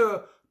trying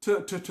to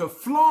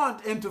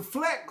flaunt and to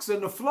flex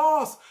and to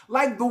floss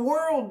like the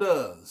world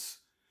does.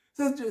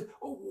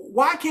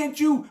 Why can't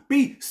you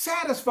be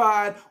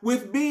satisfied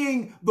with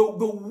being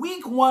the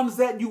weak ones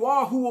that you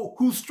are,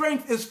 whose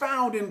strength is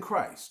found in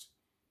Christ?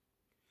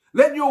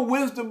 Let your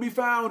wisdom be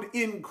found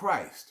in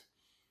Christ.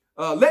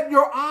 Let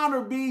your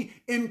honor be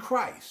in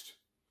Christ.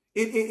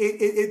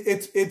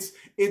 It's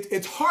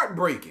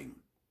heartbreaking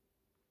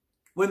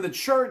when the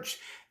church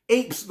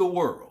apes the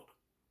world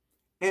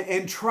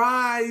and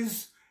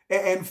tries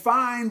and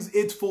finds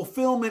its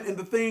fulfillment in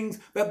the things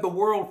that the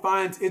world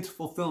finds its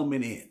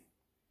fulfillment in.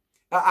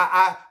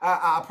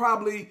 I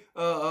probably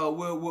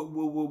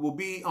will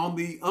be on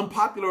the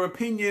unpopular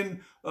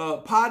opinion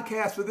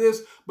podcast for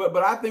this, but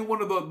I think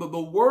one of the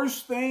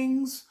worst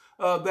things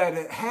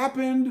that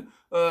happened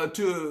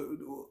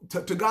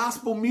to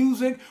gospel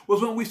music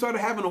was when we started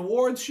having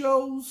awards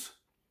shows.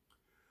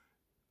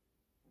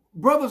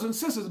 Brothers and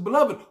sisters,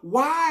 beloved,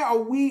 why are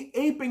we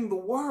aping the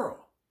world?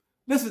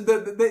 Listen,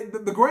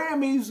 the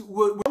Grammys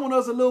were showing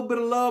us a little bit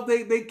of love.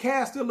 They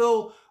cast a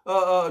little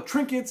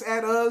trinkets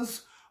at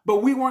us,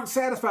 but we weren't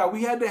satisfied.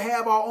 We had to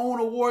have our own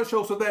award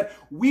show so that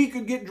we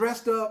could get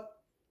dressed up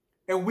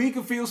and we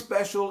could feel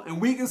special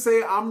and we can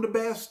say, I'm the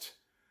best.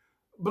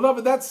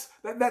 Beloved, that's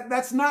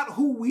not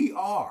who we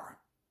are.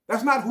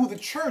 That's not who the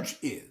church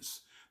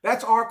is.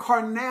 That's our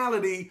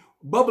carnality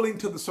bubbling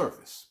to the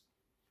surface.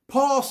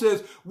 Paul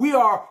says we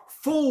are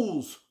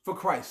fools for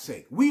Christ's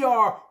sake. We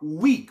are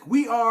weak.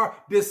 We are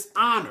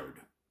dishonored.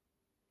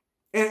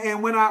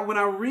 And when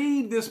I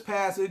read this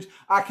passage,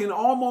 I can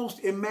almost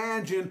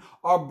imagine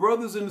our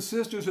brothers and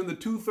sisters in the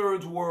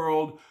 2/3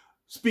 world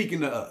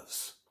speaking to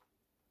us.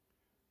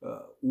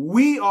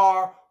 We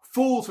are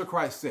fools for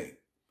Christ's sake.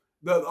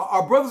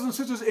 Our brothers and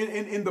sisters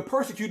in the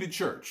persecuted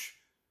church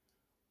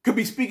could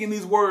be speaking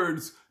these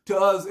words to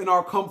us in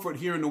our comfort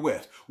here in the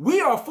West.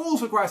 We are fools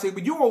for Christ's sake,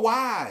 but you are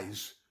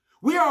wise.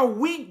 We are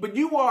weak, but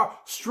you are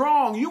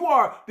strong. You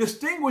are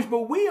distinguished,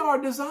 but we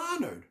are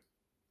dishonored.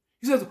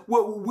 He says,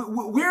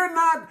 we're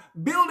not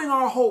building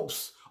our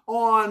hopes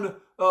on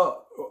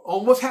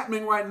what's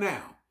happening right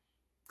now.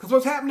 Because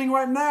what's happening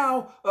right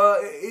now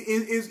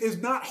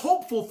is not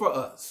hopeful for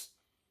us.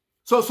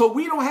 So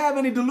we don't have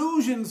any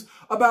delusions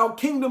about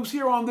kingdoms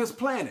here on this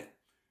planet.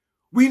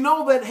 We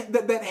know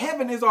that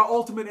heaven is our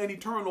ultimate and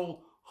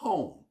eternal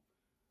home.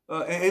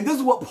 And this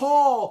is what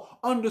Paul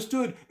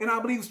understood, and I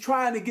believe is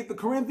trying to get the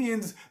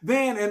Corinthians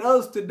then and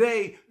us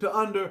today to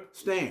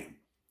understand.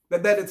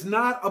 That it's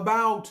not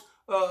about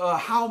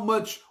how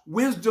much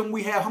wisdom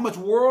we have, how much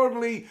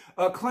worldly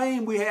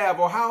claim we have,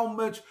 or how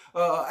much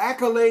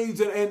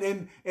accolades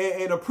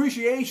and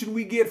appreciation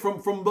we get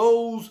from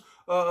those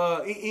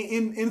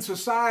in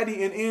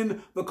society and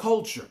in the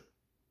culture.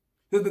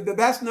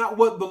 That's not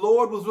what the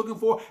Lord was looking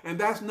for, and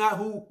that's not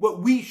what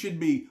we should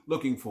be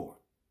looking for.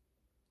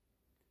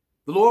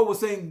 The Lord was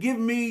saying, give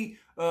me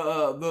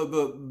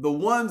the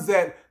ones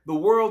that the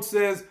world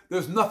says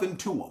there's nothing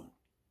to them,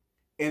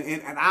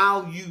 and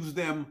I'll use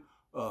them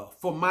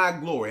for my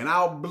glory, and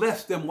I'll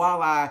bless them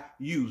while I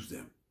use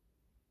them.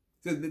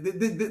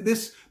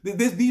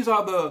 These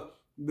are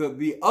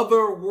the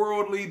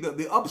otherworldly,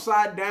 the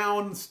upside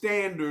down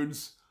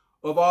standards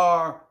of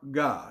our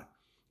God.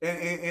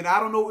 And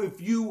I don't know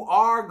if you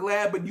are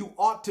glad, but you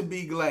ought to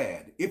be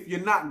glad. If you're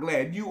not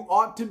glad, you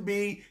ought to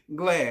be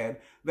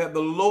glad that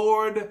the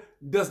Lord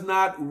does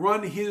not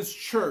run his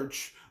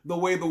church the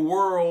way the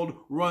world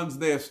runs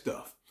their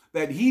stuff.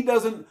 That he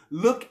doesn't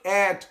look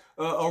at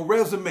a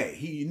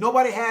resume.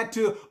 Nobody had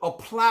to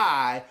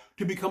apply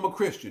to become a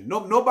Christian.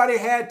 Nobody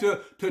had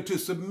to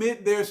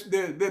submit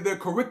their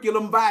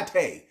curriculum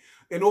vitae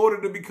in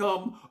order to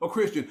become a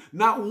Christian.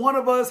 Not one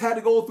of us had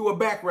to go through a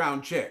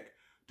background check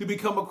to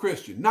become a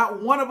Christian.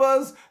 Not one of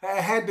us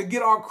had to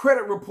get our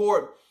credit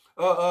report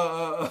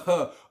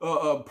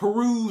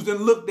perused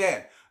and looked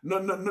at.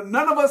 None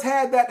of us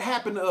had that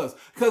happen to us.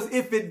 Because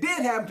if it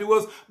did happen to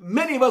us,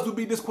 many of us would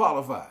be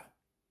disqualified.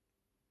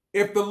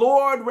 If the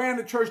Lord ran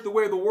the church the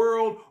way the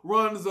world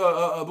runs,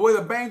 the way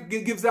the bank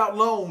gives out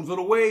loans, or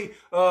the way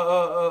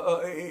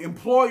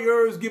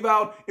employers give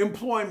out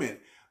employment,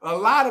 a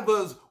lot of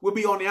us would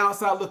be on the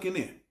outside looking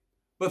in.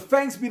 But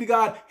thanks be to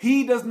God,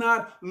 he does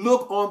not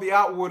look on the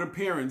outward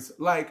appearance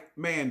like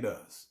man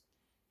does.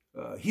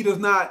 He does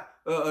not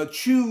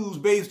choose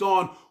based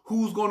on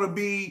who's going to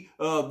be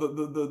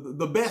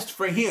the best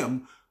for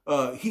him.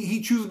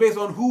 He chooses based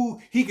on who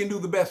he can do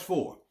the best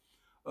for.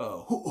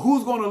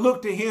 Who's going to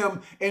look to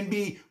him and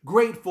be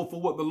grateful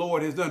for what the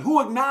Lord has done?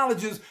 Who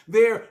acknowledges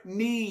their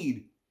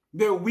need,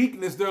 their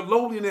weakness, their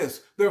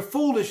lowliness, their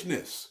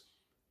foolishness,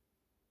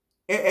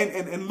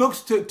 and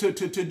looks to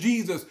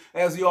Jesus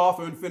as the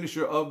author and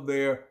finisher of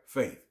their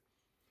faith.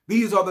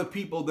 These are the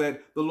people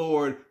that the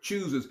Lord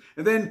chooses.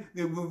 And then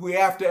we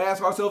have to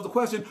ask ourselves the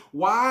question,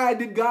 why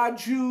did God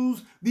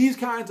choose these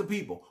kinds of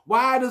people?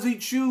 Why does he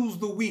choose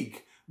the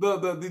weak,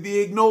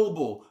 the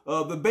ignoble,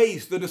 the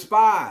base, the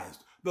despised,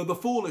 the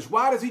foolish?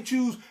 Why does he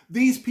choose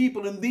these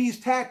people and these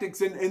tactics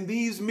and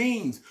these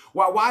means?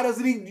 Why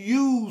doesn't he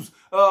use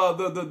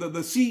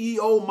the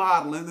CEO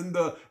model and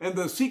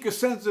the seeker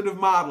sensitive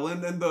model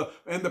and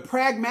the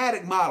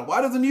pragmatic model?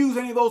 Why doesn't he use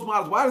any of those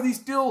models? Why does he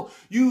still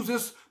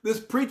use this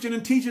preaching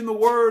and teaching the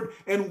word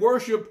and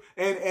worship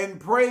and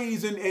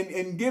praise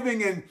and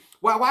giving? And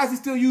why is he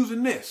still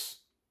using this?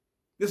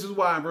 This is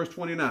why in verse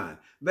 29,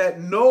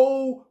 that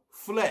no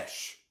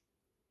flesh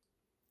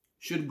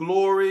should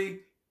glory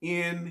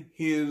in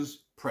his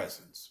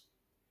presence.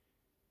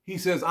 He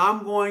says,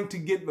 I'm going to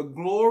get the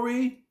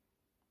glory,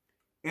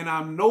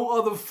 and no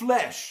other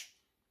flesh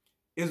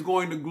is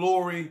going to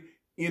glory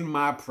in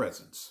my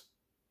presence.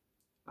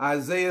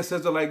 Isaiah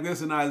says it like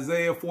this in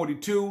Isaiah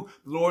 42.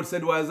 The Lord said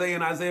to Isaiah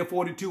in Isaiah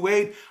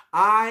 42:8,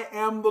 I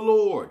am the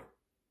Lord,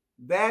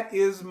 that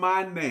is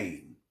my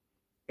name,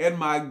 and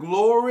my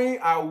glory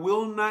I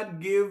will not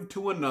give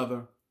to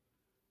another,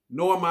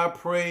 nor my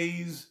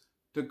praise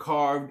to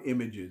carved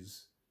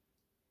images.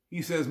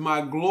 He says,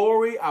 my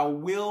glory I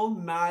will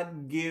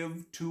not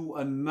give to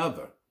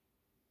another.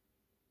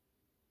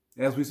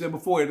 As we said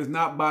before, it is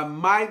not by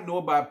might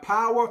nor by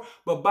power,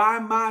 but by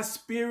my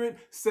spirit,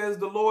 says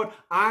the Lord.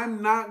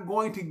 I'm not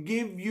going to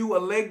give you a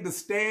leg to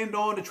stand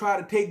on to try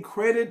to take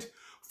credit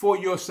for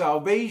your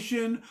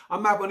salvation.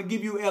 I'm not going to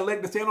give you a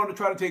leg to stand on to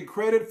try to take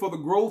credit for the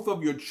growth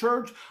of your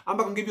church. I'm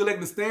not going to give you a leg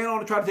to stand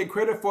on to try to take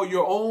credit for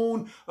your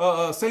own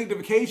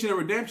sanctification and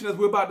redemption, as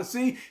we're about to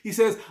see. He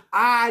says,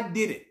 I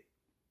did it.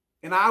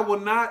 And I will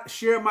not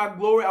share my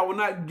glory. I will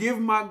not give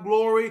my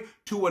glory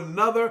to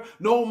another.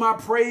 No, my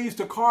praise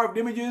to carved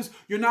images.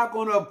 You're not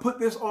going to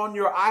put this on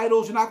your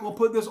idols. You're not going to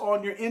put this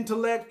on your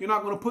intellect. You're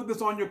not going to put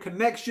this on your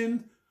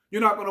connection. You're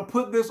not going to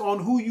put this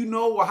on who you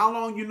know or how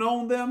long you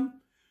known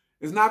them.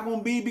 It's not going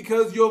to be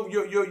because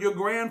your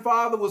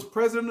grandfather was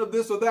president of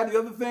this or that, the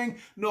other thing.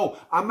 No,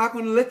 I'm not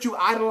going to let you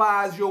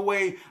idolize your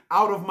way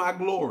out of my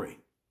glory.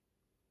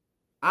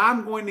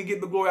 I'm going to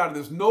get the glory out of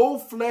this. No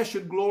flesh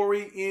should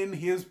glory in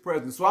his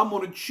presence. So I'm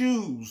going to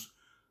choose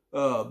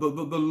the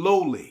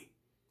lowly.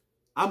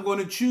 I'm going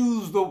to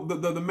choose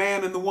the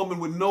man and the woman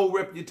with no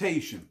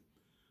reputation.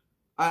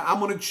 I'm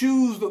going to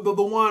choose the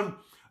one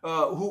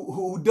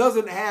who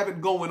doesn't have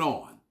it going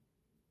on.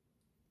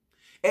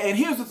 And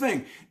here's the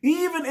thing,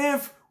 even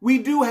if we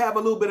do have a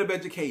little bit of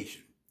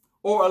education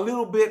or a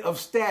little bit of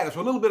status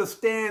or a little bit of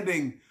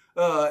standing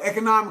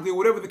economically,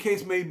 whatever the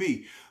case may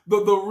be,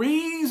 the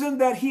reason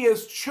that he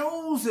has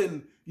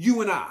chosen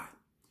you and I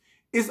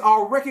is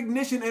our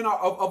recognition and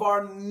of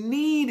our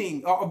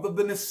needing, of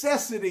the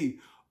necessity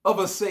of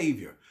a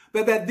Savior.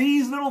 That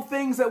these little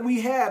things that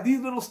we have, these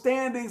little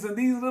standings and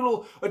these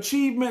little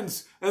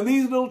achievements and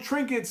these little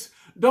trinkets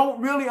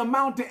don't really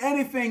amount to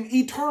anything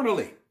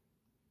eternally.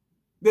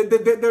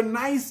 They're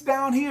nice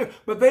down here,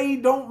 but they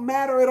don't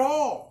matter at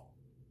all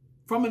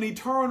from an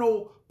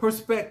eternal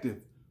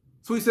perspective.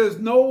 So he says,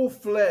 no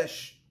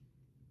flesh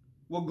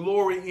will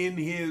glory in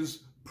his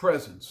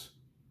presence.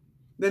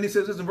 Then he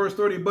says this in verse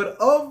 30, but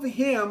of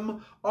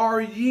him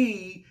are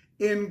ye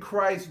in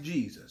Christ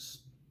Jesus.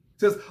 It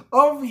says,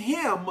 of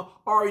him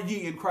are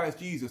ye in Christ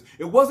Jesus.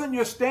 It wasn't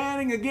your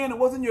standing, again, it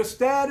wasn't your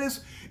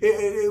status,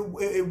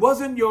 it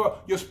wasn't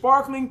your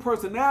sparkling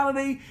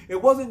personality,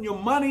 it wasn't your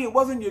money, it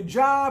wasn't your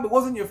job, it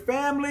wasn't your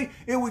family,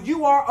 it was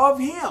you are of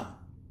him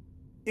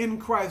in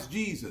Christ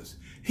Jesus.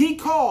 He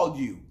called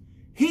you,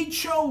 he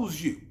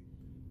chose you,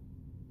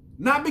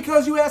 not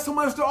because you had so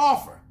much to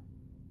offer,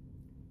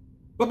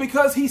 but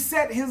because he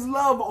set his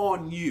love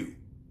on you.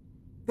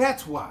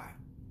 That's why.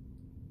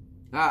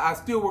 I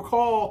still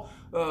recall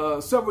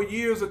several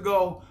years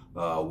ago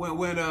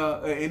when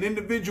an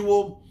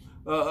individual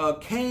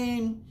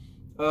came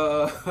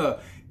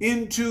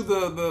into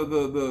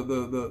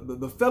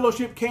the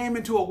fellowship, came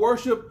into a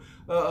worship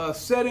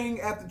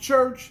setting at the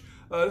church.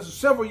 This was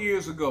several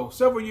years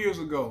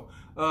ago.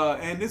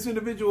 And this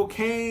individual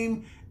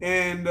came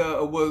and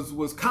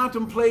was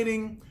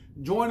contemplating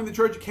joining the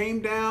church.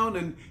 Came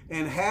down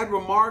and had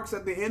remarks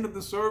at the end of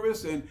the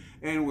service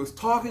and was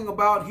talking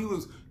about he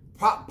was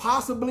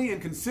possibly and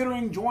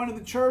considering joining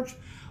the church.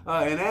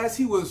 And as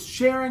he was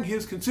sharing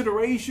his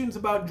considerations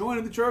about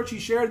joining the church, he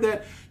shared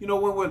that, you know,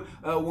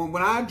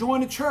 when I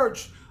join the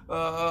church, you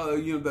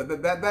know,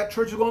 that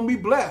church is going to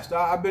be blessed.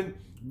 I've been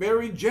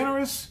very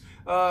generous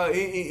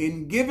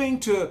in giving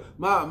to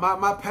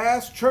my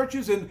past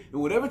churches, and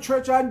whatever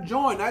church I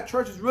join, that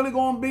church is really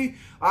going to be,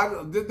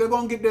 they're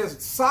going to get their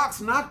socks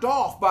knocked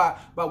off by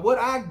what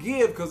I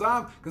give, because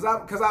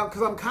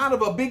I'm kind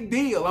of a big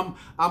deal.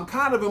 I'm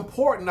kind of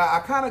important. I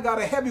kind of got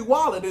a heavy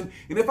wallet, and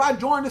if I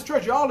join this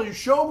church, y'all are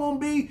sure going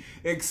to be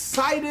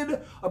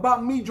excited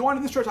about me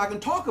joining this church. I can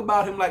talk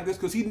about him like this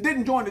because he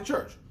didn't join the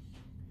church.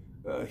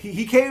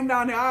 He came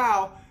down the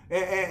aisle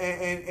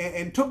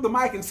and took the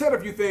mic and said a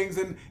few things,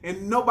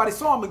 and nobody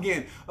saw him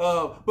again.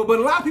 But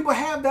a lot of people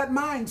have that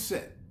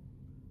mindset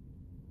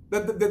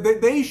that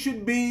they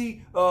should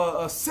be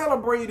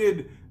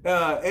celebrated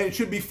and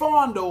should be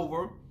fawned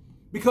over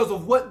because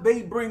of what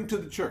they bring to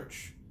the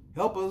church.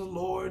 Help us,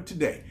 Lord,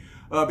 today.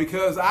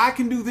 Because I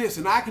can do this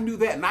and I can do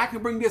that and I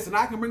can bring this and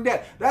I can bring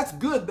that. That's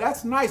good.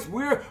 That's nice.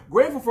 We're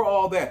grateful for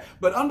all that.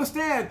 But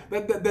understand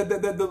that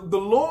the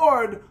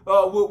Lord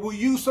will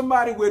use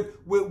somebody with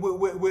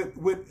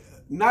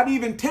not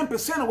even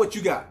 10% of what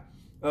you got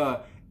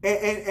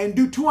and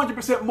do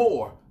 200%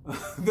 more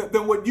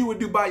than what you would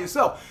do by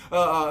yourself.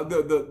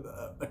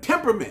 The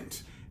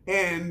temperament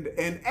and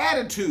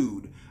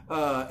attitude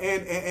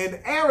and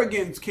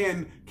arrogance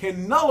can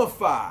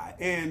nullify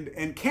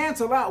and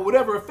cancel out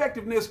whatever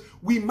effectiveness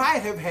we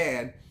might have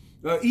had,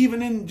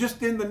 even in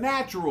the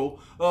natural,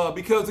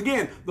 because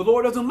again, the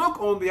Lord doesn't look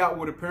on the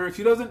outward appearance.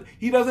 He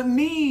doesn't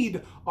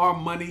need our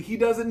money. He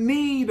doesn't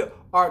need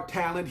our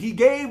talent. He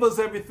gave us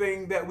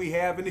everything that we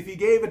have, and if he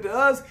gave it to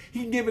us,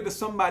 he can give it to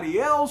somebody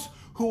else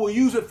who will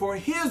use it for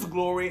his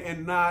glory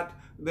and not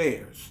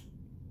theirs.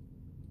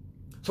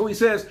 So he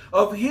says,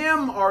 of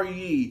him are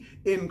ye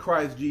in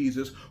Christ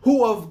Jesus,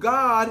 who of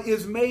God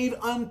is made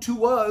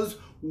unto us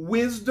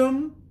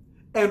wisdom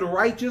and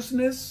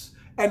righteousness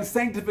and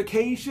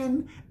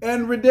sanctification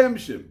and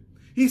redemption.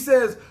 He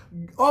says,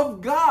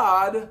 of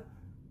God,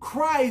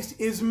 Christ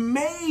is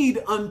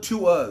made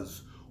unto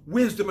us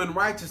wisdom and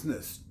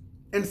righteousness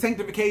and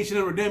sanctification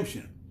and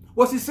redemption.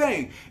 What's he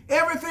saying?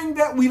 Everything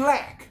that we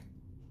lack,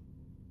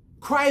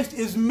 Christ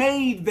is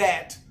made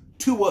that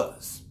to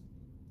us.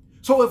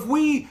 So if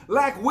we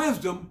lack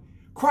wisdom,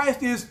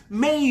 Christ is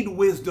made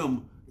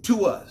wisdom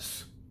to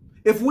us.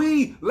 If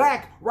we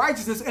lack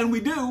righteousness, and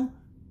we do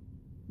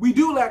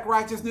lack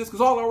righteousness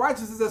because all our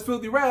righteousness is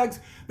filthy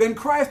rags, then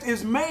Christ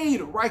is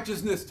made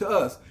righteousness to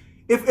us.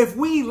 If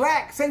we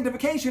lack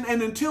sanctification,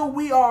 and until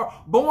we are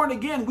born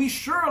again, we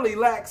surely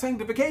lack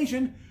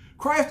sanctification,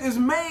 Christ is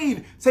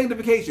made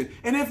sanctification.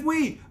 And if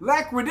we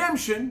lack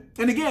redemption,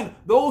 and again,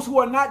 those who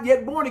are not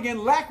yet born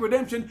again lack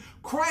redemption,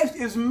 Christ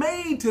is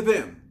made to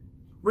them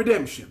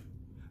redemption.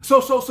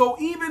 So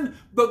even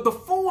the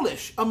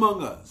foolish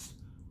among us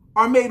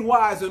are made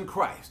wise in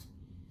Christ.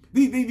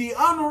 The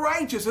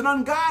unrighteous and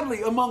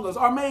ungodly among us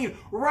are made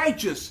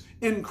righteous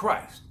in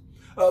Christ.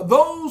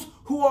 Those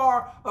who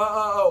are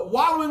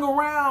wallowing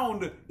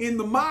around in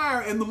the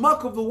mire and the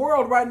muck of the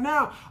world right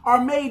now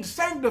are made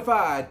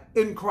sanctified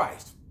in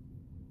Christ.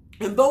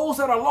 And those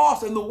that are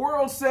lost, and the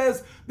world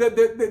says that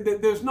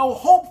there's no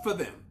hope for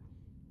them.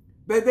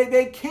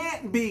 They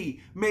can't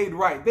be made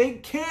right. They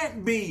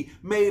can't be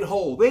made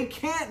whole. They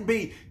can't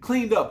be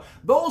cleaned up.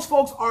 Those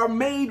folks are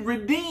made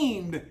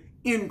redeemed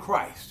in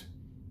Christ.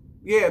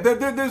 Yeah,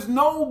 there's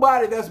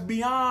nobody that's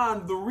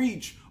beyond the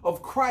reach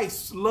of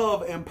Christ's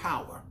love and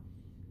power.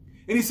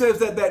 And he says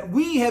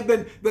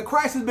that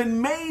Christ has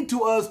been made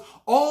to us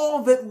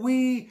all that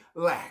we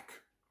lack.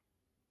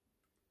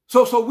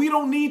 So we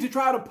don't need to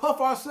try to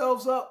puff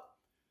ourselves up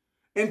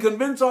and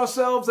convince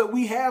ourselves that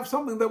we have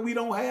something that we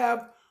don't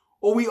have,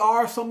 or we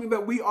are something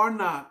that we are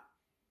not.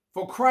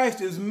 For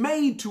Christ is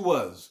made to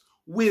us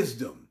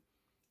wisdom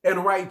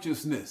and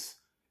righteousness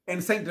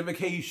and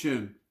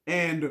sanctification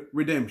and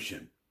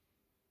redemption.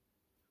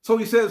 So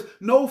he says,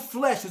 no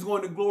flesh is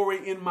going to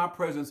glory in my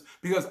presence,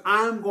 because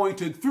I'm going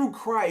to, through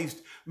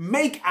Christ,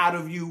 make out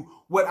of you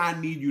what I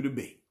need you to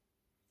be.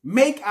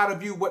 Make out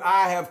of you what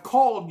I have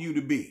called you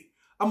to be.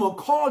 I'm going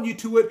to call you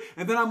to it,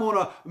 and then I'm going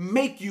to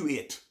make you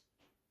it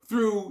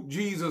through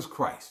Jesus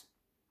Christ.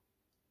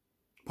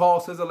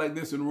 Paul says it like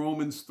this in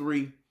Romans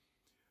 3.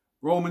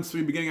 Romans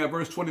 3, beginning at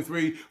verse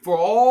 23. For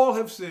all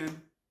have sinned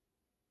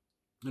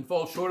and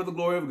fall short of the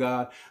glory of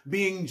God,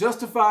 being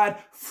justified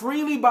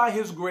freely by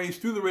his grace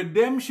through the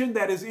redemption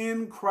that is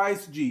in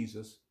Christ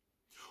Jesus,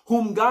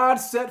 whom God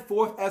set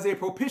forth as a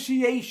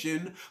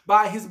propitiation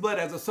by his blood,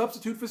 as a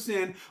substitute for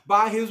sin,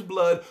 by his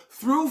blood,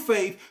 through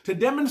faith, to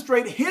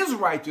demonstrate his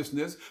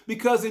righteousness,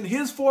 because in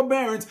his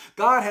forbearance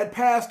God had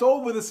passed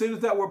over the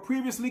sins that were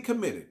previously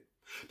committed,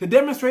 to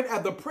demonstrate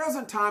at the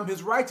present time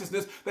his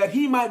righteousness, that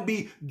he might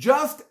be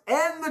just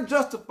and the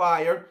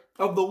justifier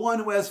of the one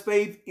who has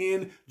faith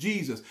in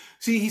Jesus.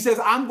 See, he says,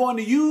 I'm going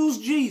to use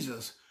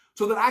Jesus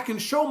so that I can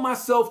show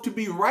myself to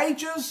be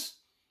righteous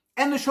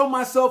and to show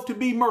myself to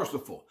be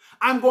merciful.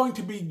 I'm going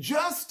to be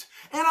just,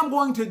 and I'm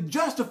going to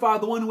justify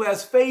the one who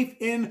has faith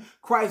in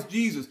Christ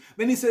Jesus.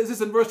 Then he says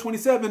this in verse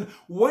 27,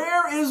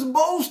 where is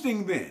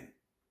boasting then?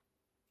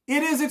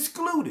 It is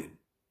excluded.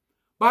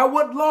 By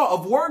what law?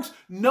 Of works?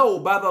 No,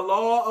 by the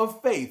law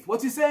of faith.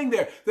 What's he saying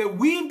there? That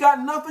we've got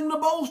nothing to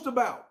boast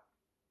about.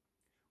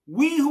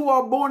 We who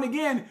are born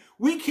again,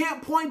 we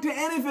can't point to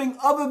anything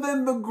other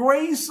than the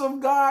grace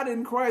of God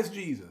in Christ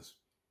Jesus.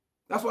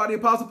 That's why the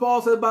Apostle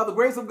Paul says, by the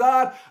grace of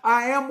God,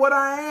 I am what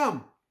I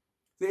am.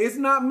 It's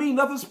not me,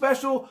 nothing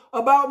special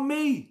about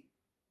me.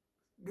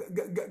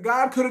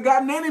 God could have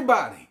gotten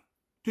anybody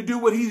to do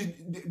what he's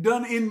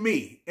done in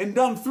me and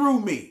done through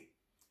me.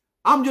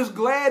 I'm just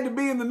glad to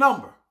be in the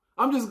number.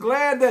 I'm just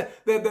glad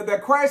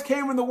that Christ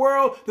came in the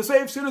world to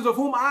save sinners, of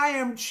whom I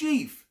am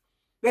chief.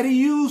 That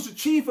he used the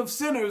chief of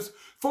sinners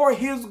for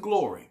his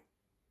glory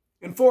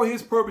and for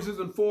his purposes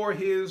and for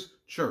his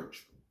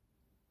church.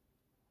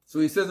 So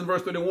he says in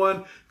verse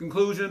 31,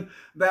 conclusion,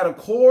 that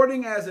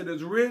according as it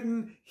is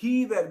written,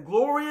 he that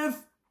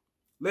glorieth,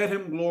 let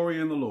him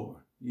glory in the Lord.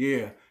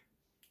 Yeah.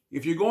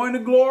 If you're going to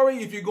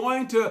glory, if you're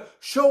going to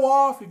show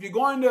off, if you're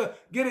going to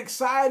get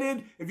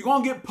excited, if you're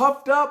going to get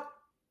puffed up,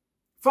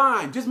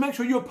 fine. Just make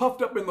sure you're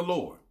puffed up in the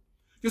Lord.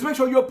 Just make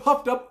sure you're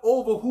puffed up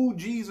over who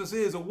Jesus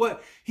is and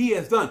what he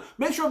has done.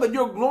 Make sure that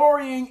you're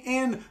glorying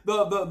in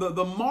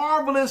the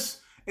marvelous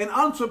and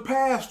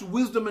unsurpassed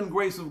wisdom and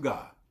grace of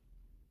God.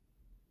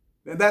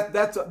 And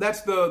that's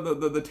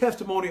the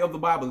testimony of the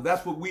Bible.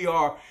 That's what we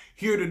are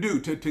here to do,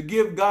 to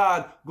give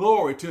God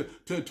glory,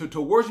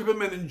 to worship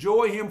him and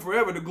enjoy him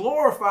forever, to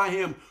glorify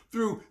him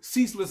through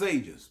ceaseless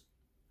ages.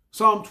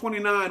 Psalm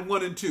 29,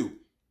 1 and 2.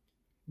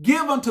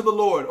 Give unto the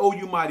Lord, O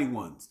you mighty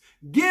ones.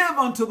 Give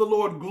unto the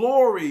Lord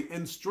glory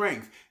and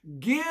strength.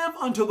 Give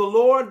unto the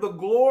Lord the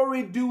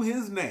glory due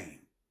his name.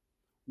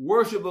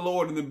 Worship the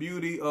Lord in the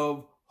beauty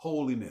of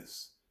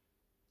holiness.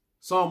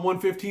 Psalm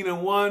 115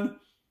 and 1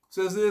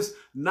 says this,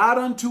 not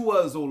unto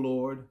us, O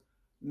Lord,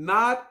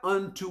 not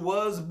unto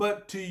us,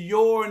 but to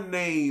your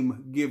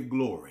name give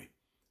glory,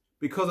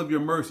 because of your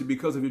mercy,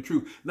 because of your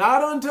truth.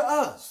 Not unto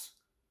us,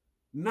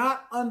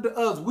 not unto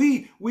us.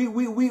 We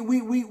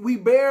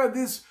bear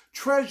this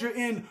treasure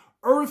in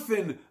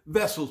earthen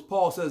vessels,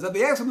 Paul says, that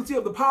the excellency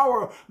of the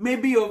power may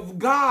be of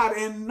God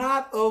and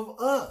not of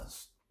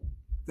us.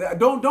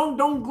 Don't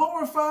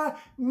glorify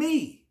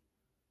me.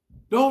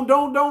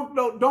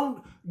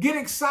 Don't get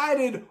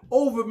excited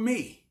over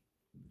me.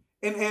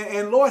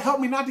 And Lord, help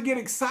me not to get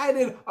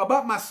excited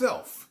about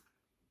myself,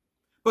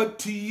 but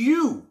to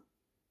you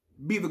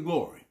be the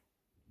glory.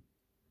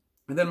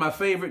 And then my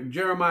favorite,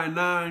 Jeremiah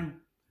 9,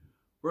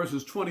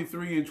 verses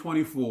 23 and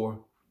 24.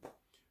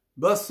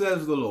 Thus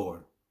says the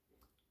Lord,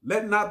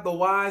 let not the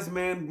wise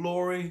man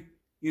glory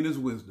in his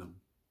wisdom.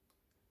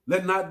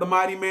 Let not the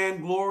mighty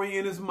man glory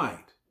in his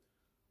might,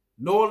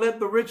 nor let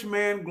the rich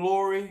man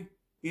glory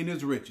in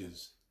his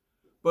riches.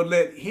 But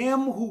let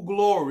him who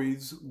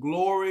glories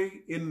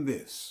glory in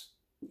this.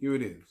 Here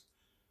it is.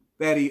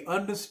 That he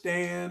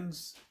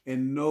understands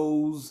and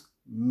knows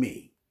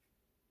me.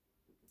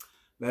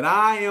 That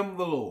I am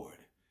the Lord,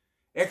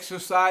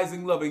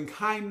 exercising loving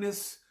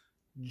kindness,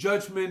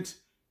 judgment,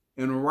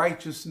 and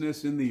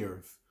righteousness in the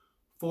earth.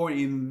 For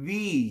in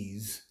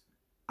these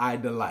I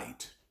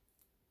delight,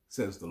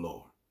 says the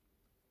Lord.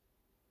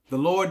 The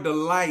Lord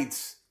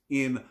delights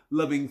in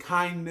loving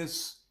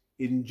kindness,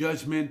 in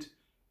judgment,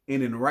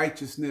 and in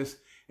righteousness.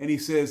 And he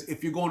says,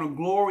 if you're going to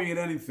glory in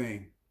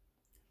anything,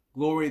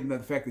 glory in the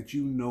fact that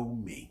you know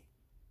me.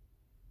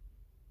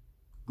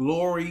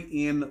 Glory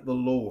in the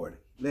Lord.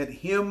 Let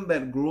him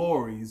that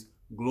glories,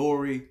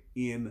 glory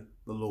in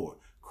the Lord.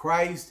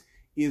 Christ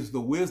is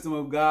the wisdom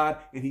of God,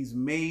 and he's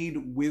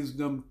made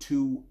wisdom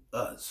to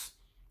us.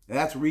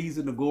 That's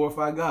reason to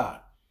glorify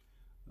God.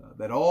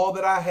 That all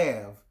that I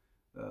have,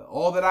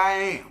 all that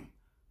I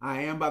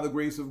am by the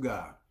grace of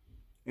God.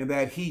 And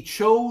that he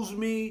chose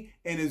me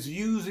and is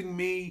using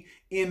me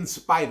in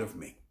spite of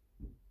me.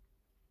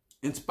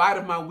 In spite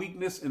of my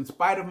weakness, in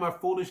spite of my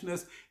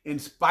foolishness, in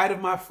spite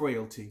of my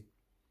frailty.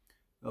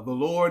 The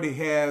Lord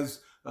has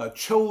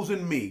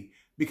chosen me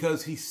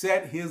because he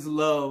set his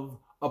love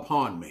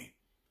upon me.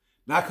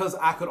 Not because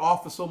I could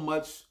offer so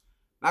much,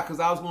 not because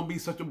I was going to be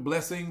such a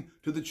blessing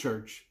to the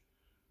church,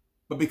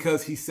 but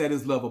because he set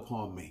his love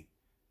upon me.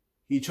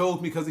 He chose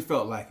me because he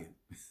felt like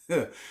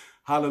it.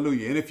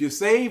 Hallelujah. And if you're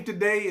saved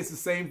today, it's the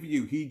same for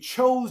you. He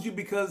chose you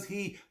because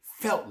he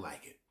felt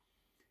like it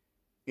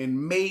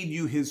and made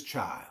you his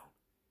child.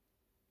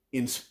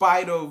 In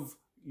spite of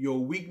your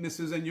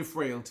weaknesses and your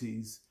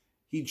frailties,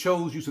 he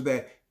chose you so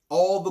that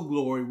all the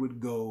glory would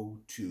go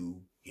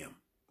to him.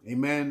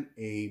 Amen.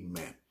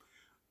 Amen.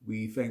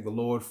 We thank the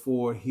Lord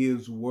for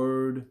his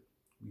word.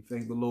 We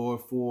thank the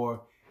Lord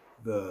for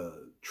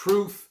the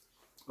truth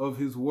of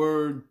his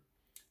word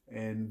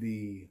and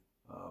the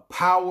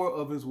power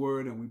of his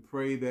word. And we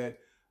pray that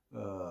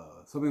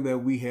something that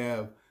we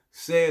have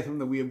said, something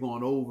that we have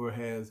gone over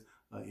has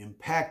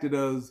impacted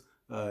us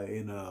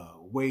in a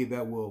way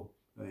that will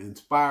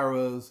inspire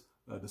us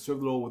to serve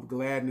the Lord with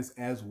gladness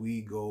as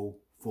we go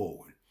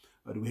forward.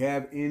 Do we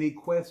have any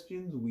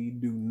questions? We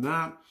do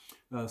not.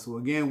 So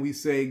again, we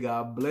say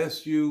God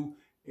bless you,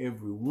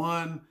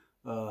 everyone.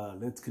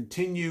 Let's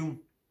continue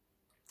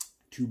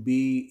to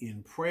be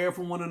in prayer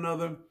for one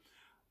another.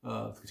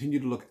 Continue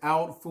to look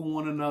out for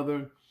one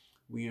another.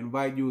 We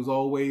invite you, as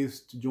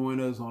always, to join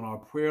us on our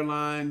prayer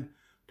line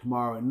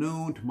tomorrow at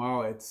noon,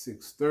 tomorrow at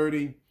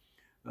 6:30.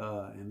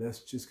 And let's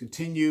just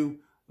continue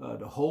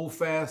to hold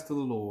fast to the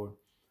Lord,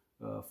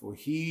 for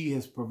he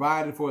has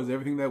provided for us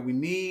everything that we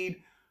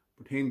need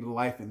pertaining to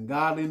life and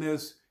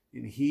godliness,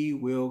 and he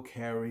will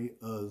carry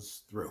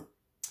us through.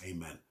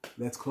 Amen.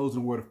 Let's close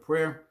in a word of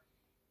prayer.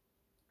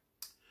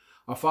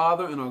 Our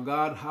Father and our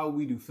God, how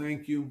we do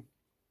thank you,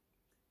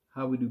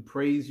 how we do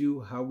praise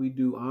you, how we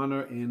do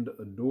honor and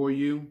adore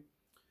you.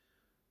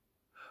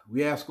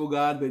 We ask, oh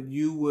God, that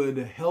you would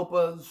help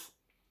us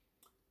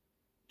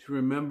to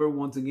remember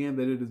once again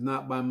that it is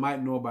not by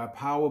might nor by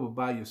power, but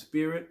by your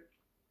Spirit.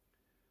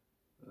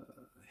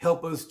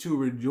 Help us to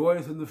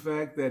rejoice in the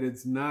fact that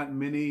it's not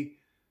many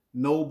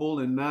noble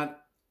and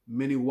not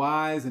many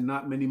wise and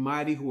not many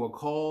mighty who are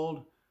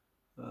called,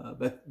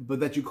 but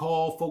that you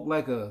call folk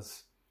like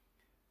us,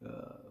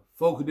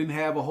 folk who didn't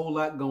have a whole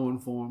lot going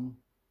for them,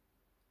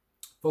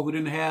 folk who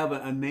didn't have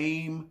a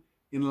name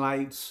in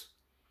lights,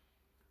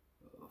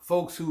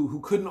 folks who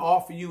couldn't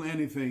offer you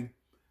anything,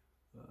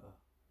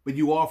 but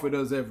you offered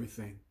us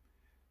everything.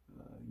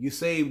 You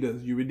saved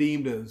us, you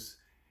redeemed us,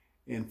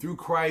 and through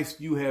Christ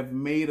you have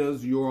made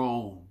us your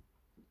own.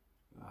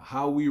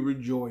 How we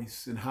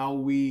rejoice and how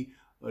we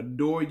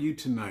adore you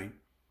tonight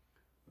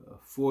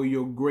for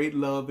your great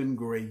love and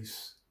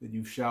grace that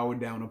you've showered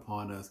down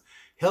upon us.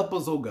 Help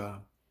us, oh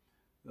God,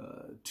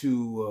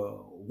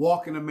 to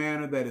walk in a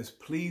manner that is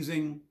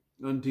pleasing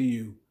unto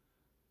you.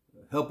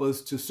 Help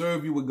us to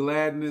serve you with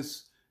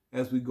gladness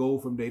as we go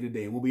from day to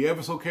day. And we'll be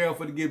ever so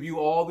careful to give you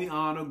all the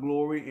honor,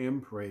 glory,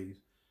 and praise.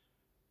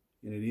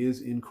 And it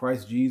is in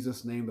Christ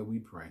Jesus' name that we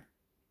pray.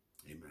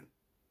 Amen.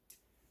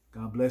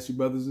 God bless you,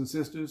 brothers and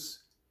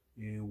sisters,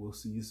 and we'll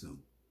see you soon.